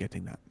will not be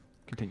getting that.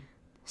 Continue.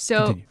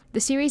 So, Continue. the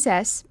Series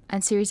S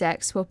and Series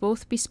X will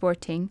both be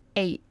sporting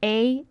a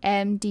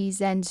AMD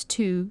Zen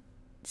 2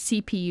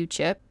 CPU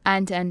chip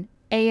and an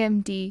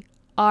AMD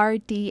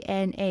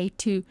RDNA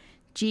 2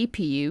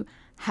 GPU.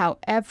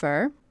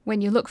 However,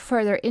 when you look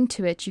further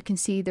into it, you can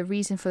see the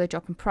reason for the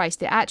drop in price.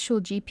 The actual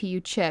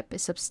GPU chip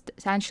is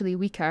substantially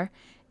weaker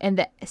in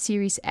the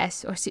Series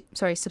S,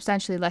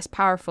 substantially less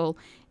powerful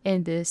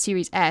in the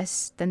Series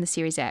S than the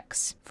Series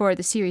X. For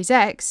the Series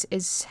X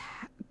is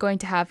going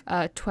to have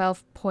a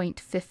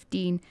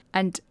 12.15,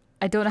 and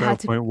I don't know how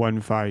to...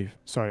 12.15.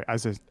 Sorry,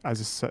 as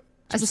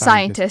a as a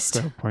scientist.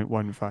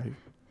 12.15.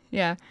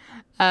 Yeah.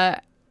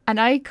 And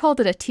I called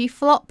it a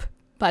T-flop,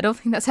 but I don't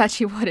think that's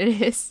actually what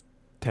it is.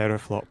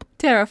 Teraflop.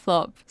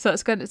 Teraflop. So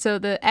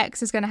the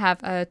X is going to have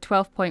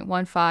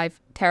 12.15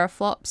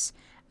 teraflops,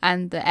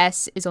 and the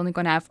S is only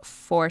going to have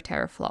 4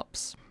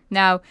 teraflops.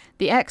 Now,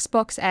 the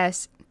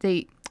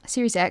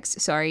Series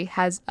X,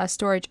 has a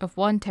storage of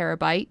 1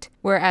 terabyte,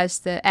 whereas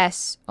the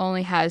S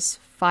only has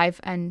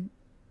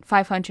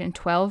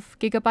 512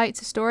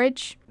 gigabytes of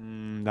storage.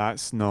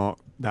 That's not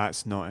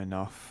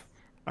enough.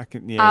 I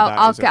can.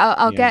 Yeah,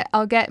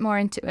 I'll get more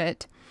into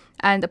it.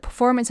 And the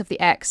performance of the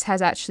X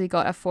has actually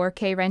got a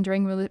 4K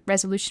rendering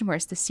resolution,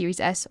 whereas the Series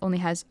S only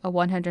has a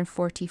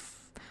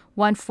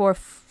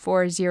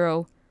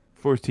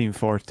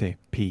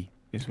 1440p.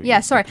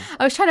 Yeah, sorry.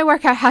 I was trying to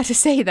work out how to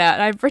say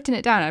that. I've written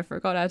it down. I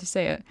forgot how to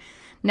say it.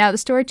 Now, the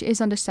storage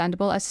is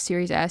understandable as the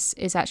Series S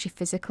is actually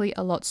physically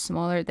a lot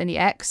smaller than the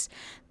X.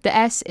 The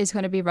S is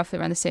going to be roughly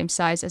around the same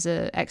size as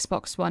a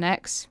Xbox One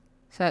X.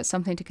 So that's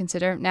something to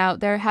consider. Now,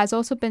 there has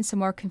also been some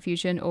more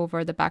confusion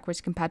over the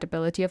backwards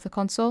compatibility of the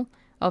console,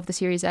 of the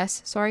Series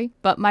S,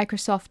 but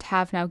Microsoft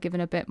have now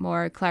given a bit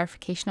more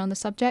clarification on the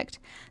subject.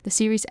 The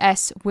Series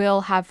S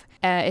will have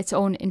its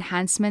own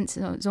enhancements,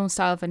 its own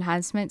style of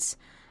enhancements,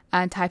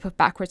 and type of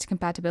backwards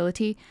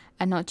compatibility,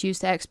 and not use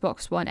the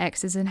Xbox One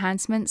X's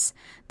enhancements.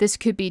 This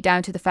could be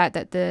down to the fact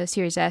that the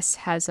Series S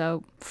has a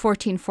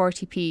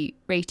 1440p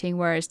rating,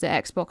 whereas the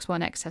Xbox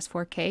One X has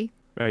 4K.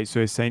 Right,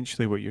 so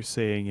essentially what you're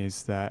saying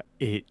is that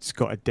it's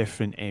got a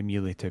different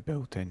emulator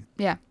built in.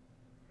 Yeah.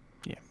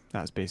 Yeah,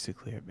 that's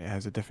basically it. It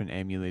has a different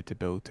emulator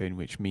built in,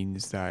 which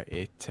means that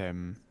it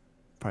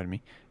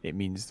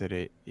means that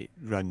it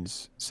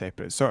runs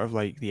separate. It's sort of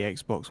like the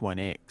Xbox One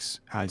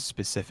X has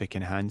specific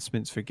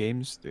enhancements for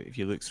games. If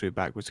you look through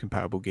backwards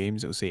compatible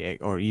games, it'll say,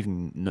 or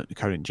even not the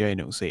current gen,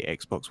 it'll say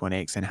Xbox One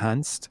X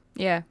enhanced.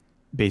 Yeah.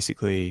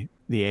 Basically,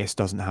 the S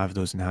doesn't have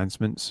those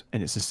enhancements,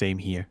 and it's the same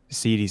here. The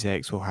Series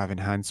X will have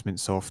enhancement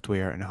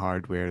software and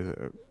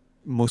hardware,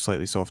 most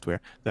likely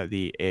software, that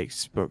the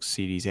Xbox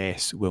Series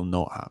S will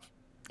not have.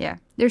 Yeah,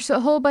 there's a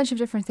whole bunch of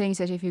different things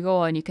that if you go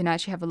on, you can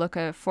actually have a look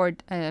at for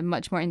a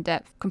much more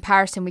in-depth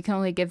comparison. We can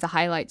only give the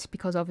highlights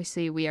because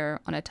obviously we are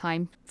on a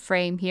time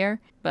frame here.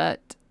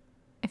 But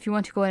if you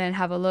want to go in and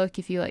have a look,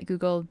 if you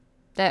Google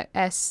the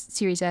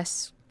Series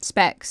S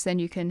specs, then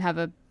you can have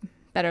a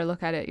better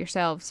look at it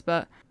yourselves.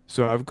 But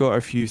so I've got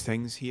a few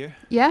things here.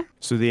 Yeah.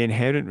 So the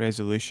inherent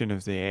resolution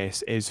of the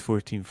S is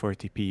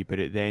 1440p, but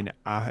it then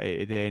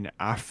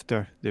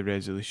after the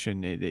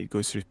resolution, it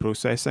goes through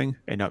processing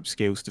and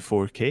upscales to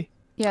 4K.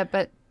 Yeah,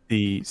 but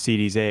the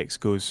Series X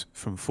goes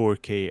from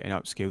 4K and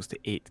upscales to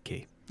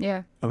 8K.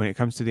 Yeah. And when it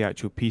comes to the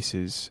actual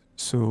pieces,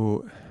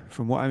 so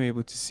from what I'm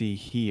able to see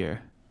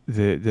here,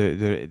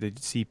 the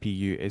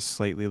CPU is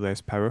slightly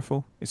less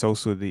powerful. It's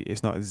also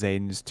it's not a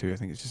Zen's 2, I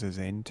think it's just a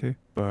Zen 2,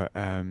 but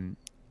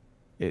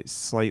it's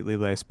slightly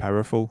less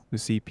powerful, the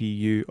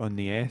CPU on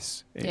the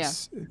S.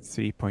 It's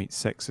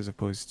 3.6 as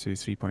opposed to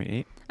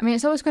 3.8. I mean,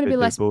 it's always going to be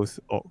less. Both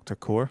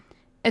octa-core.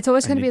 It's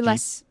always going to be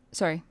less.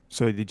 Sorry.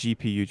 So the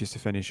GPU, just to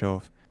finish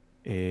off,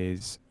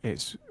 it's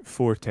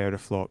 4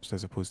 teraflops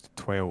as opposed to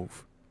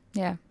 12.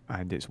 Yeah.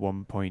 And it's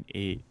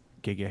 1.8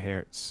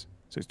 gigahertz.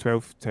 So it's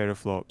 12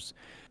 teraflops,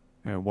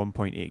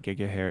 1.8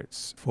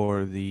 gigahertz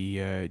for the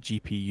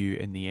GPU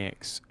in the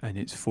X, and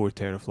it's 4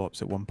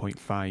 teraflops at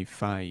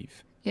 1.55.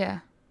 Yeah.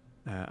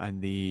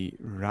 And the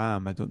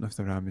RAM, I don't know if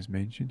the RAM is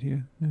mentioned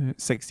here,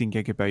 16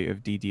 gigabyte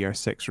of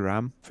DDR6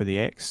 RAM for the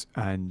X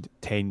and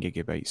 10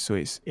 gigabytes. So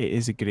it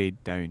is a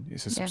grade down.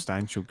 It's a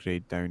substantial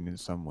grade down in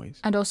some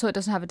ways. And also it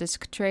doesn't have a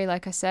disk tray,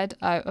 like I said.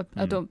 I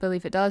don't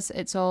believe it does.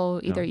 It's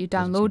all either you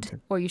download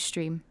or you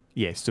stream.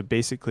 Yes, so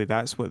basically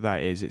that's what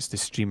that is. It's the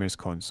streamer's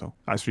console.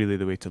 That's really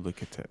the way to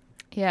look at it.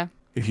 Yeah.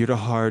 If you're a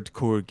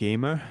hardcore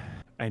gamer,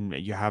 and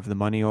you have the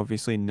money,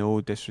 obviously, no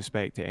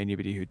disrespect to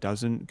anybody who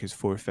doesn't, because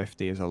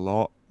 450 is a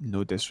lot,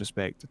 no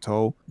disrespect at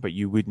all, but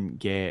you wouldn't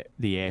get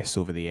the S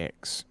over the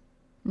X.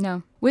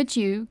 No. Would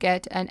you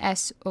get an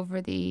S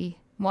over the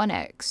One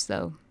X,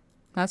 though?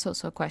 That's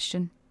also a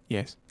question.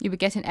 Yes. You would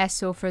get an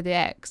S over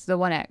the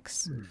One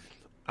X.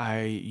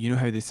 You know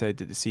how they said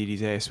that the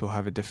Series S will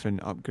have a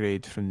different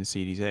upgrade from the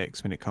Series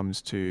X when it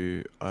comes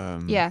to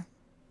the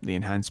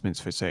enhancements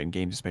for certain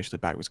games, especially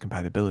backwards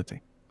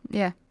compatibility?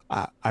 Yeah.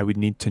 I would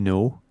need to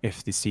know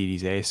if the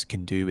Series S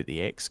can do what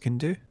the X can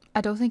do. I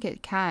don't think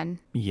it can.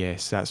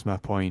 Yes, that's my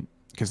point,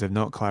 because they've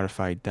not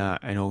clarified that.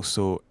 And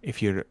also,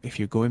 if you're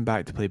going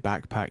back to play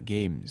backpack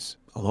games,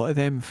 a lot of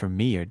them for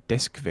me are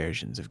disc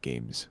versions of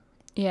games.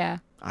 Yeah.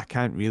 I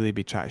can't really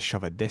be trying to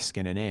shove a disc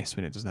in an S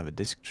when it doesn't have a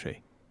disc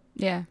tray.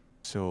 Yeah.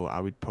 So I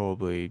would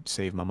probably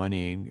save my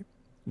money and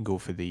go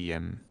for the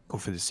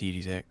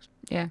Series X.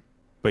 Yeah.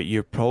 But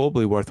you're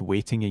probably worth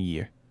waiting a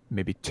year,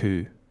 maybe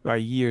 2. A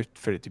year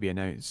for it to be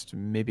announced,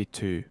 maybe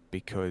 2,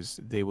 because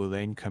they will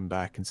then come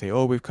back and say,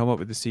 oh, we've come up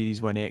with the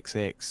Series 1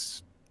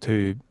 XX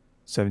 2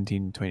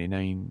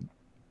 1729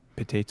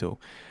 potato,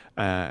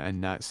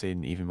 and that's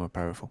saying even more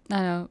powerful.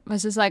 I know.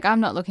 It's just like, I'm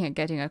not looking at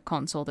getting a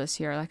console this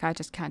year. Like, I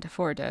just can't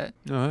afford it.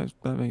 No,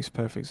 that makes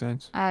perfect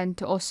sense.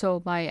 And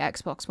also, my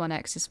Xbox One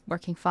X is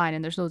working fine,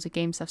 and there's loads of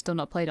games I've still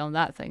not played on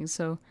that thing,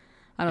 so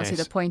I don't see the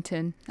Yes. point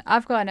in.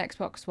 I've got an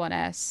Xbox One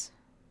S.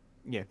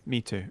 Yeah,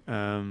 me too.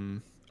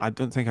 I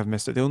don't think I've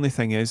missed it. The only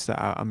thing is that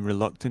I'm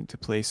reluctant to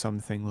play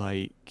something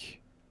like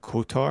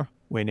KOTOR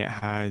when it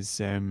has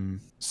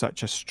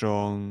such a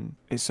strong,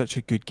 it's such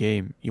a good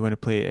game. You want to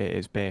play it at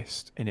its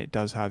best, and it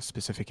does have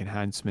specific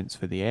enhancements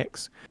for the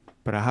X.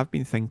 But I have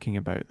been thinking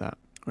about that,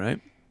 right?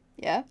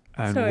 Yeah.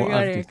 And Sorry, what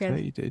got I've it again.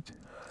 decided,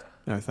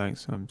 no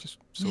thanks, I'm just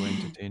so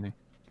entertaining.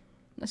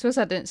 I suppose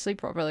I didn't sleep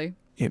properly.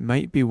 It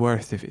might be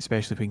worth, if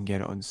especially if we can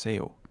get it on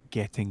sale,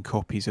 getting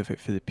copies of it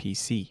for the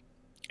PC,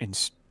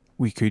 and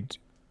we could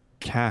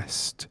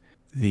cast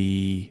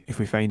if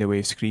we find a way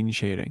of screen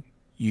sharing,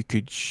 you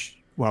could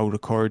while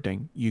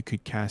recording, you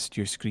could cast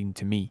your screen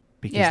to me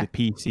because Yeah. the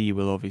PC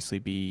will obviously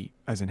be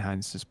as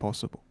enhanced as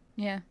possible.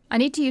 Yeah. I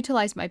need to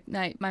utilize my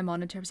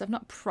monitor because I've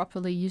not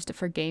properly used it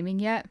for gaming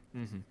yet.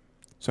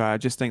 So I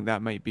just think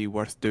that might be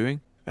worth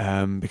doing.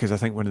 Because I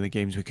think one of the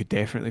games we could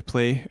definitely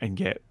play and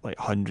get like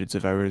hundreds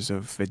of hours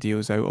of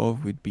videos out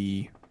of would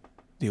be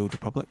the Old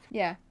Republic.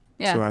 Yeah.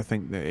 Yeah. So I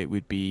think that it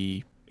would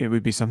be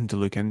something to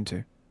look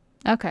into,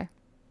 Okay.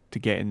 to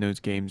get in those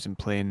games and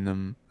playing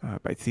them.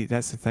 But see,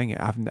 that's the thing.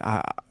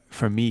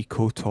 For me,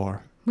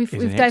 KOTOR We've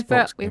is we've an diver-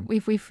 Xbox we've, game.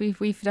 we've we've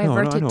we've No, I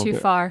diverted know, too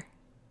but far.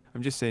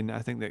 I'm just saying. I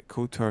think that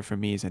KOTOR for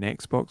me is an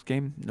Xbox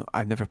game. No,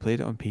 I've never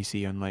played it on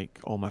PC. Unlike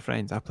all my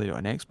friends, I played it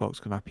on Xbox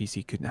because my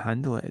PC couldn't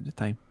handle it at the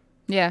time.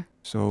 Yeah.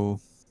 So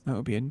that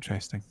would be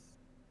interesting.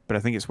 But I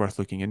think it's worth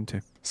looking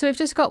into. So we've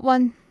just got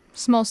one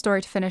small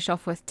story to finish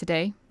off with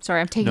today.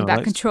 Sorry, I'm taking No, back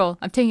let's control.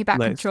 I'm taking back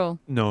let's control.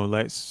 no,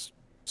 let's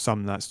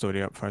sum that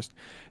story up first.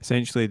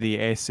 Essentially, the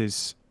S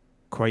is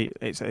quite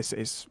it's So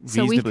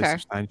reasonably weaker.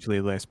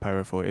 substantially less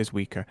powerful. It is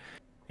weaker.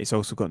 It's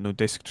also got no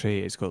disk tray.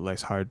 It's got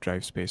less hard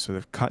drive space, so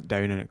they've cut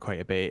down on it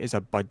quite a bit. It is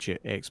a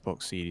budget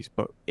Xbox Series,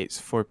 but it's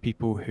for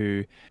people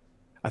who,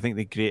 I think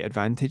the great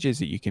advantage is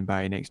that you can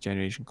buy a next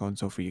generation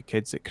console for your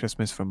kids at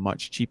Christmas for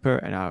much cheaper,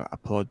 and I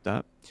applaud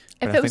that.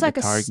 But If I it was think like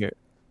the target,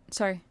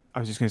 sorry. I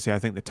was just going to say, I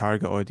think the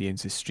target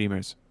audience is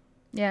streamers.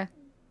 Yeah.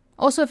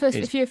 Also,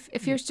 It's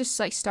if you're just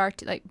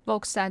like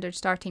bulk standard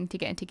starting to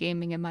get into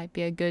gaming, it might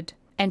be a good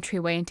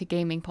entryway into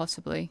gaming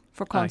possibly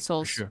for aye, for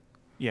consoles. sure.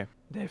 Yeah,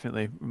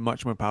 definitely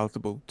much more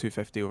palatable.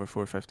 250 over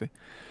 450.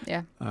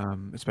 Yeah.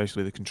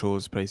 Especially the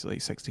controllers priced at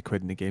like 60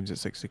 quid and the game's at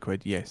 60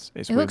 quid. Yes,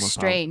 it's It way looks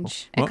more palatable.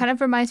 strange. It What? kind of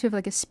reminds me of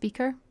like a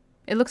speaker.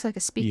 It looks like a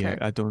Yeah, speaker.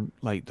 I don't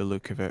like the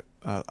look of it.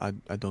 I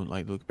don't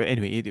like the look. But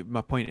anyway,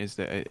 my point is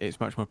that it's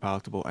much more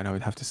palatable, and I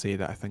would have to say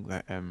that I think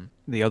that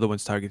the other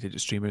one's targeted at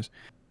streamers.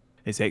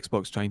 Is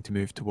Xbox trying to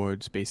move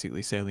towards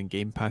basically selling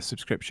Game Pass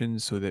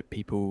subscriptions so that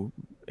people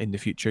in the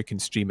future can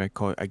stream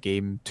a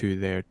game to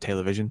their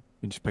television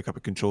and just pick up a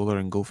controller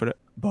and go for it.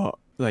 But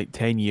like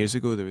 10 years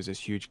ago, there was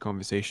this huge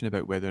conversation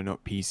about whether or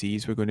not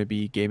PCs were going to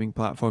be gaming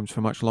platforms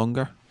for much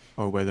longer,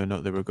 or whether or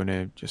not they were going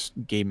to just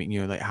gaming,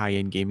 like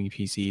high-end gaming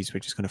PCs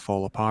were just going to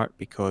fall apart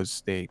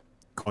because the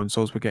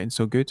consoles were getting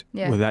so good.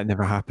 Yeah. Well, that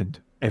never happened.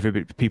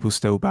 People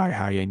still buy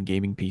high-end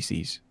gaming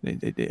PCs.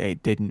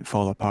 It didn't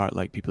fall apart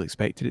like people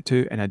expected it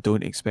to, and I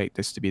don't expect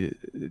this to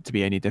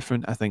be any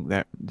different. I think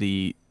that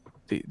they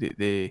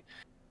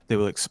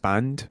will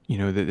expand.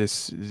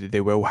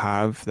 They will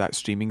have that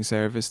streaming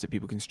service that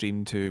people can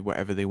stream to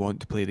whatever they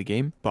want to play the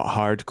game. But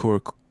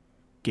hardcore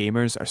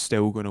gamers are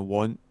still going to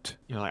want,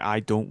 like I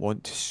don't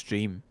want to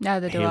stream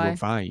Neither do Halo I.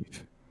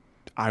 5.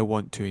 I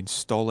want to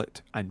install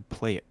it and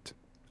play it.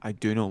 I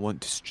do not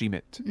want to stream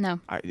it. No.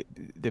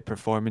 The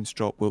performance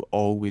drop will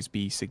always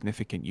be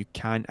significant. You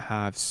can't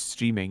have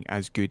streaming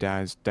as good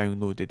as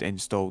downloaded,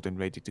 installed, and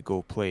ready to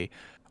go play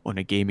on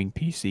a gaming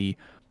PC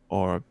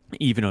or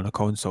even on a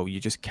console. You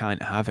just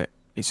can't have it.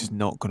 It's just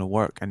not going to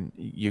work. And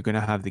you're going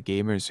to have the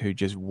gamers who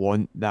just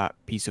want that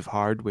piece of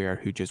hardware,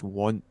 who just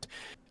want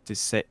to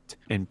sit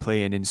and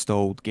play an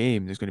installed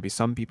game. There's going to be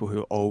some people who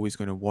are always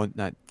going to want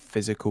that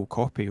physical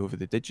copy over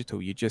the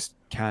digital. You just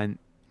can't.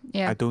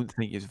 Yeah. I don't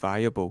think it's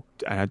viable,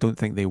 and I don't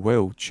think they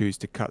will choose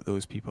to cut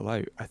those people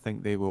out. I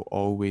think they will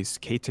always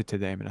cater to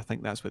them, and I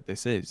think that's what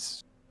this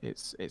is.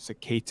 It's a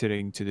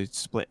catering to the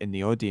split in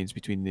the audience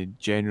between the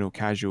general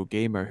casual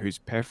gamer who's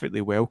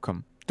perfectly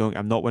welcome.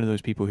 I'm not one of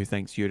those people who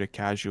thinks you're a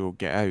casual,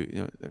 get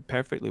out. They're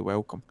perfectly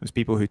welcome. There's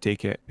people who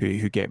take it,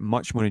 who get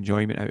much more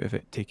enjoyment out of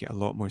it, take it a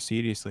lot more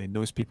seriously, and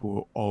those people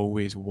will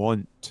always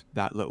want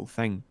that little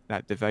thing,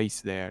 that device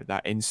there,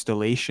 that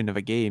installation of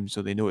a game,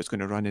 so they know it's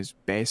going to run as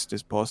best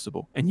as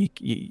possible. And you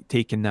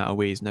taking that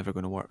away is never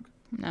going to work.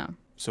 No.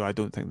 So I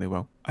don't think they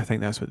will. I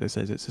think that's what this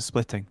is. It's a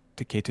splitting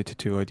to cater to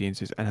two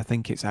audiences. And I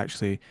think it's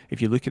actually, if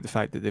you look at the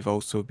fact that they've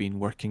also been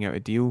working out a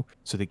deal,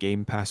 so the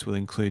Game Pass will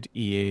include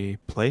EA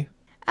Play,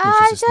 which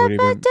is the story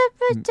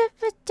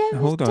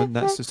hold on,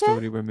 that's the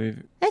story we're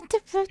moving.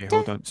 Okay,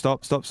 hold on.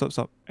 Stop.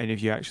 And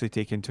if you actually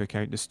take into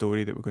account the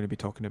story that we're going to be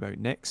talking about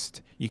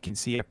next, you can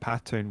see a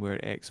pattern where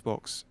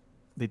Xbox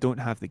they don't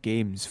have the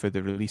games for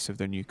the release of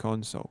their new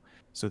console.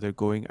 So they're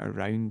going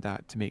around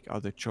that to make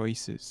other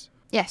choices,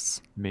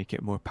 Yes. make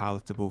it more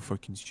palatable for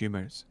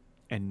consumers.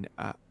 And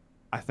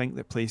I think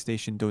that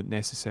PlayStation don't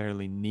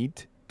necessarily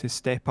need to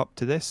step up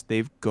to this.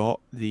 They've got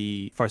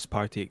the first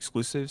party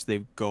exclusives.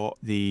 They've got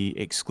the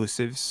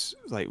exclusives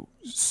like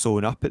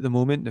sewn up at the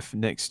moment. The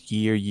next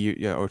year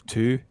or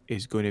two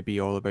is going to be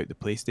all about the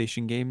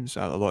PlayStation games.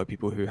 A lot of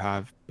people who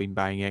have been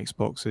buying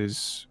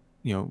Xboxes,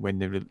 you know,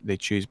 when they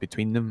choose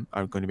between them,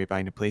 are going to be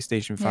buying a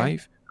PlayStation Yeah.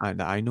 5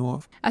 that I know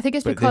of. I think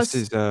it's But because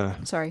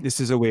this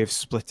is a way of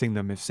splitting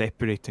them, of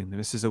separating them.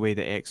 This is a way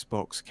that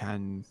Xbox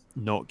can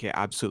not get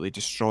absolutely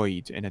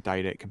destroyed in a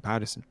direct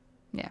comparison.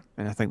 Yeah.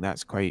 And I think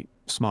that's quite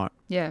smart.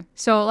 Yeah.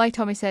 So like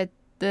Tommy said,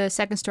 the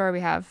second story we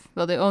have,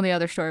 well, the only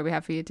other story we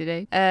have for you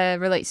today,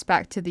 relates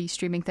back to the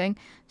streaming thing.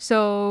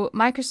 So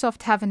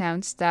Microsoft have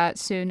announced that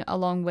soon,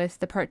 along with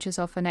the purchase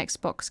of an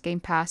Xbox Game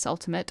Pass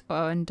Ultimate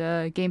and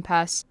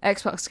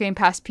Xbox Game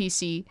Pass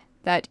PC,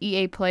 that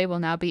EA Play will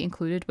now be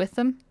included with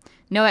them.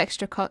 No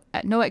extra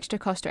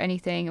cost or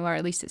anything, or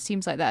at least it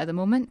seems like that at the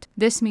moment.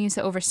 This means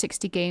that over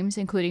 60 games,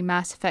 including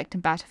Mass Effect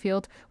and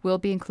Battlefield, will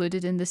be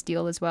included in this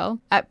deal as well.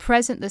 At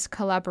present, this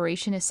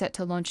collaboration is set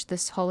to launch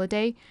this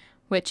holiday,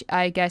 which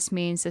I guess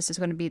means this is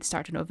going to be the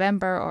start of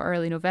November or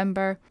early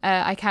November.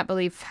 I can't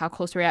believe how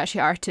close we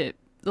actually are to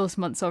those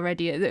months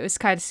already. It was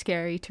kind of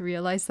scary to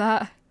realize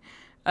that.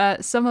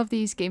 Some of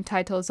these game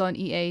titles on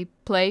EA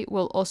Play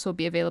will also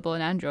be available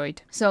on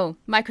Android. So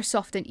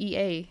Microsoft and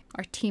EA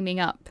are teaming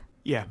up.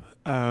 Yeah.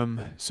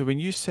 So when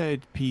you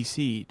said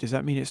PC, does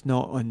that mean it's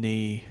not on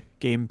the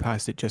Game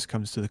Pass that just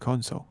comes to the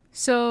console?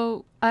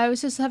 So I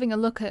was just having a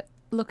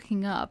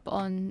looking up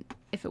on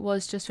if it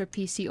was just for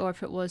PC or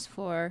if it was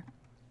for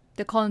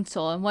the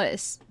console. And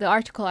the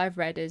article I've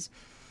read is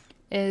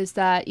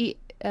that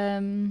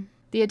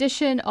the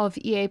addition of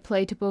EA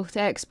Play to both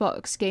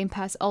Xbox Game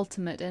Pass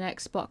Ultimate and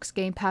Xbox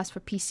Game Pass for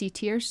PC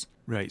tiers.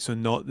 Right, so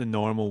not the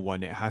normal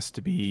one. It has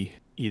to be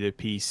either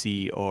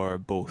PC or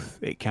both.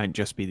 It can't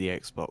just be the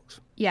Xbox.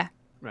 Yeah.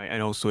 Right,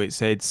 and also it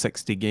said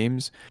 60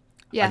 games.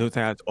 Yeah. I don't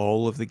think that's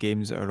all of the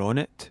games that are on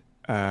it,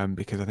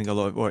 because I think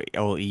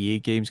all EA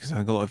games, because I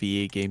think a lot of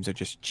EA games are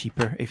just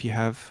cheaper if you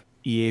have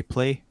EA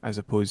Play, as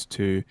opposed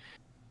to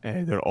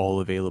they're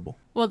all available.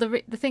 Well,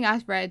 the thing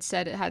I read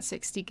said it had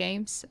 60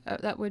 games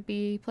that would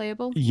be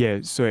playable. Yeah,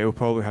 so it will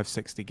probably have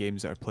 60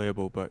 games that are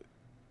playable, but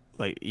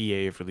like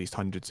EA have released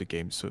hundreds of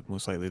games, so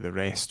most likely the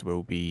rest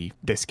will be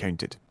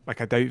discounted. Like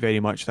I doubt very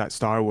much that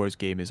Star Wars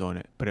game is on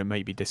it, but it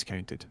might be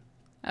discounted.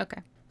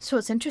 Okay. So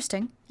it's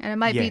interesting. And it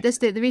might be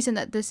the reason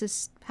that this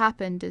has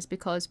happened is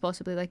because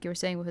possibly, like you were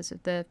saying, because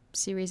of the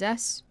Series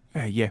S.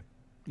 Yeah.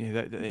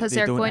 Because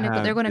they're going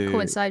to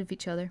coincide with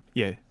each other.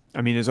 Yeah.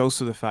 I mean, there's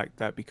also the fact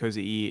that because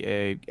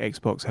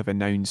Xbox have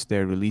announced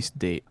their release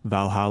date,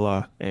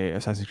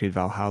 Assassin's Creed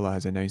Valhalla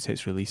has announced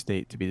its release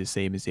date to be the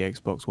same as the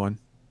Xbox One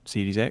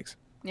Series X.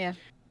 Yeah.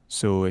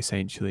 So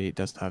essentially, it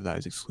does have that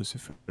as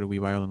exclusive for a wee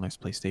while, unless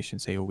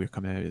PlayStation say, "Oh, we're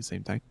coming out at the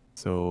same time."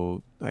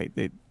 So like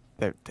they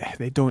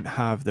don't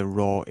have the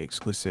raw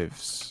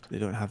exclusives. They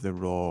don't have the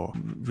raw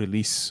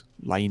release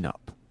lineup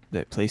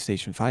that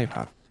PlayStation 5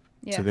 have.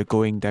 Yeah. So they're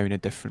going down a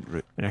different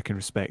route, and I can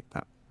respect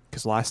that.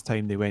 Because last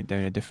time they went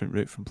down a different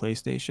route from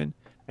PlayStation,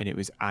 and it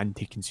was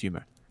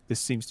anti-consumer. This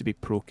seems to be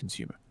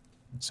pro-consumer.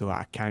 So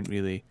I can't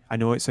really... I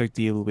know it's a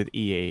deal with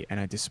EA,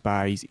 and I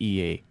despise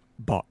EA,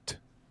 but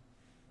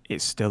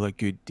it's still a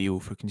good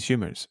deal for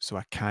consumers, so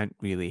I can't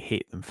really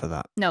hate them for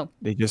that. No.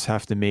 They just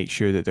have to make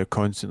sure that they're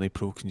constantly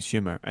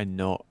pro-consumer and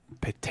not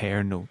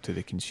paternal to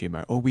the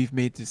consumer. Oh, we've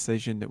made the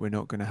decision that we're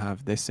not going to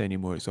have this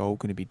anymore. It's all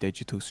going to be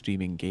digital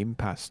streaming Game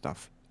Pass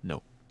stuff.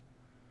 No.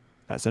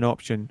 That's an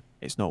option.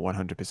 It's not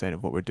 100%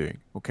 of what we're doing,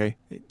 okay?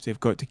 They've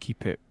got to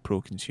keep it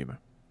pro-consumer.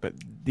 But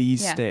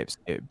these steps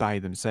by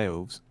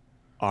themselves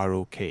are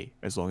okay,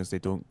 as long as they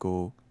don't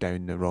go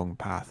down the wrong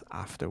path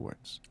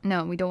afterwards.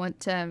 No, we don't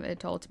want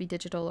it all to be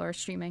digital or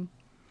streaming.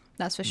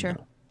 That's for sure.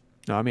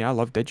 No, I mean, I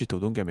love digital,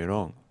 don't get me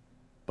wrong.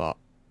 But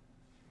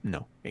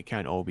no, it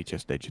can't all be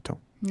just digital.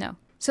 No.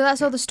 So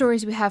that's all the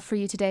stories we have for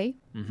you today.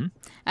 Mm-hmm.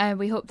 And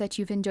we hope that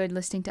you've enjoyed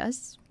listening to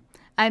us.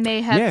 I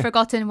may have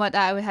forgotten what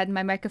I had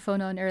my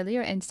microphone on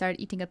earlier and started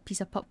eating a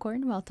piece of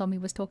popcorn while Tommy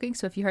was talking.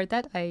 So if you heard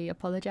that, I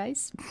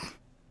apologize.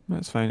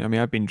 That's fine. I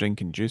mean, I've been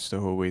drinking juice the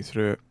whole way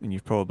through it, and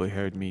you've probably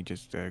heard me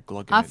just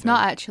glugging I've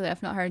not actually.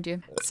 I've not heard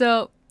you.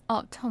 So,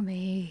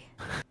 Tommy.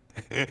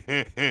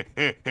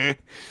 It's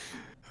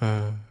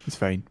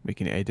fine. We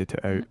can edit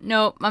it out.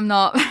 No, I'm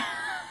not.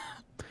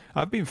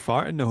 I've been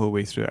farting the whole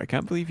way through it. I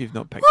can't believe you've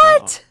not picked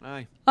that up.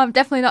 Aye. I'm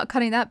definitely not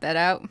cutting that bit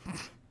out.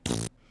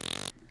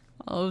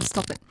 Oh,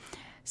 stop it.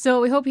 So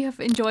we hope you have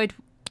enjoyed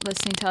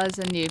listening to us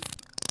and you've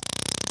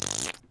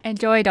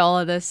enjoyed all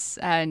of this,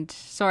 and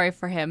sorry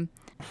for him.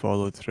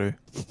 Followed through.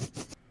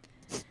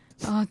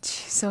 Oh,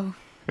 so...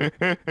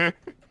 I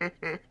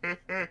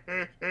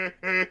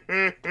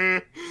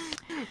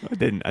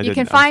didn't. I You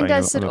can didn't. I'm find fine.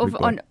 us I'm at a big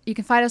boy. you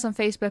can find us on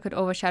Facebook at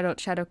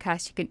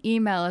overshadow.shadowcast. You can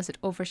email us at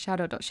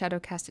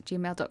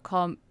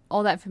overshadow.shadowcast@gmail.com.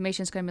 All that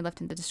information is going to be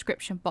left in the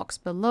description box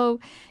below.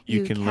 You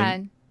You can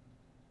can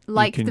You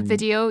like the can.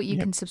 video. You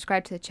Yep. can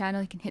subscribe to the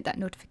channel. You can hit that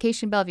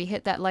notification bell. If you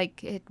hit that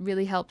like, it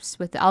really helps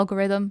with the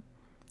algorithm.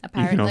 You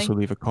can Apparently, also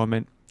leave a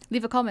comment.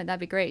 leave a comment. That'd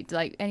be great.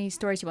 Like any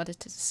stories you want us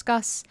to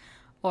discuss,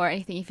 or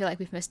anything you feel like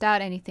we've missed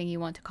out. Anything you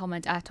want to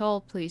comment at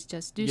all, please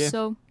just do Yeah.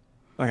 so.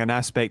 Like an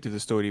aspect of the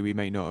story we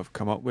might not have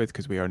come up with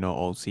because we are not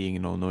all seeing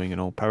and all knowing and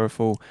all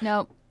powerful,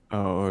 No.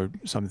 or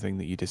something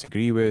that you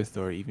disagree with,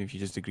 or even if you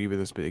just agree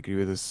with us but agree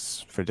with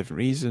us for a different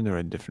reason or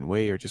in a different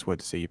way, or just want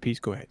to say your piece,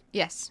 go ahead.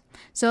 Yes.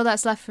 So all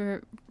that's left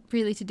for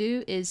really to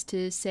do is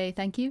to say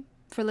thank you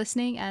for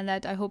listening, and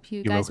that I hope you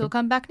You're guys will welcome.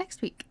 come back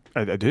next week.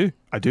 I do.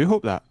 I do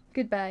hope that.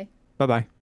 Goodbye. Bye bye.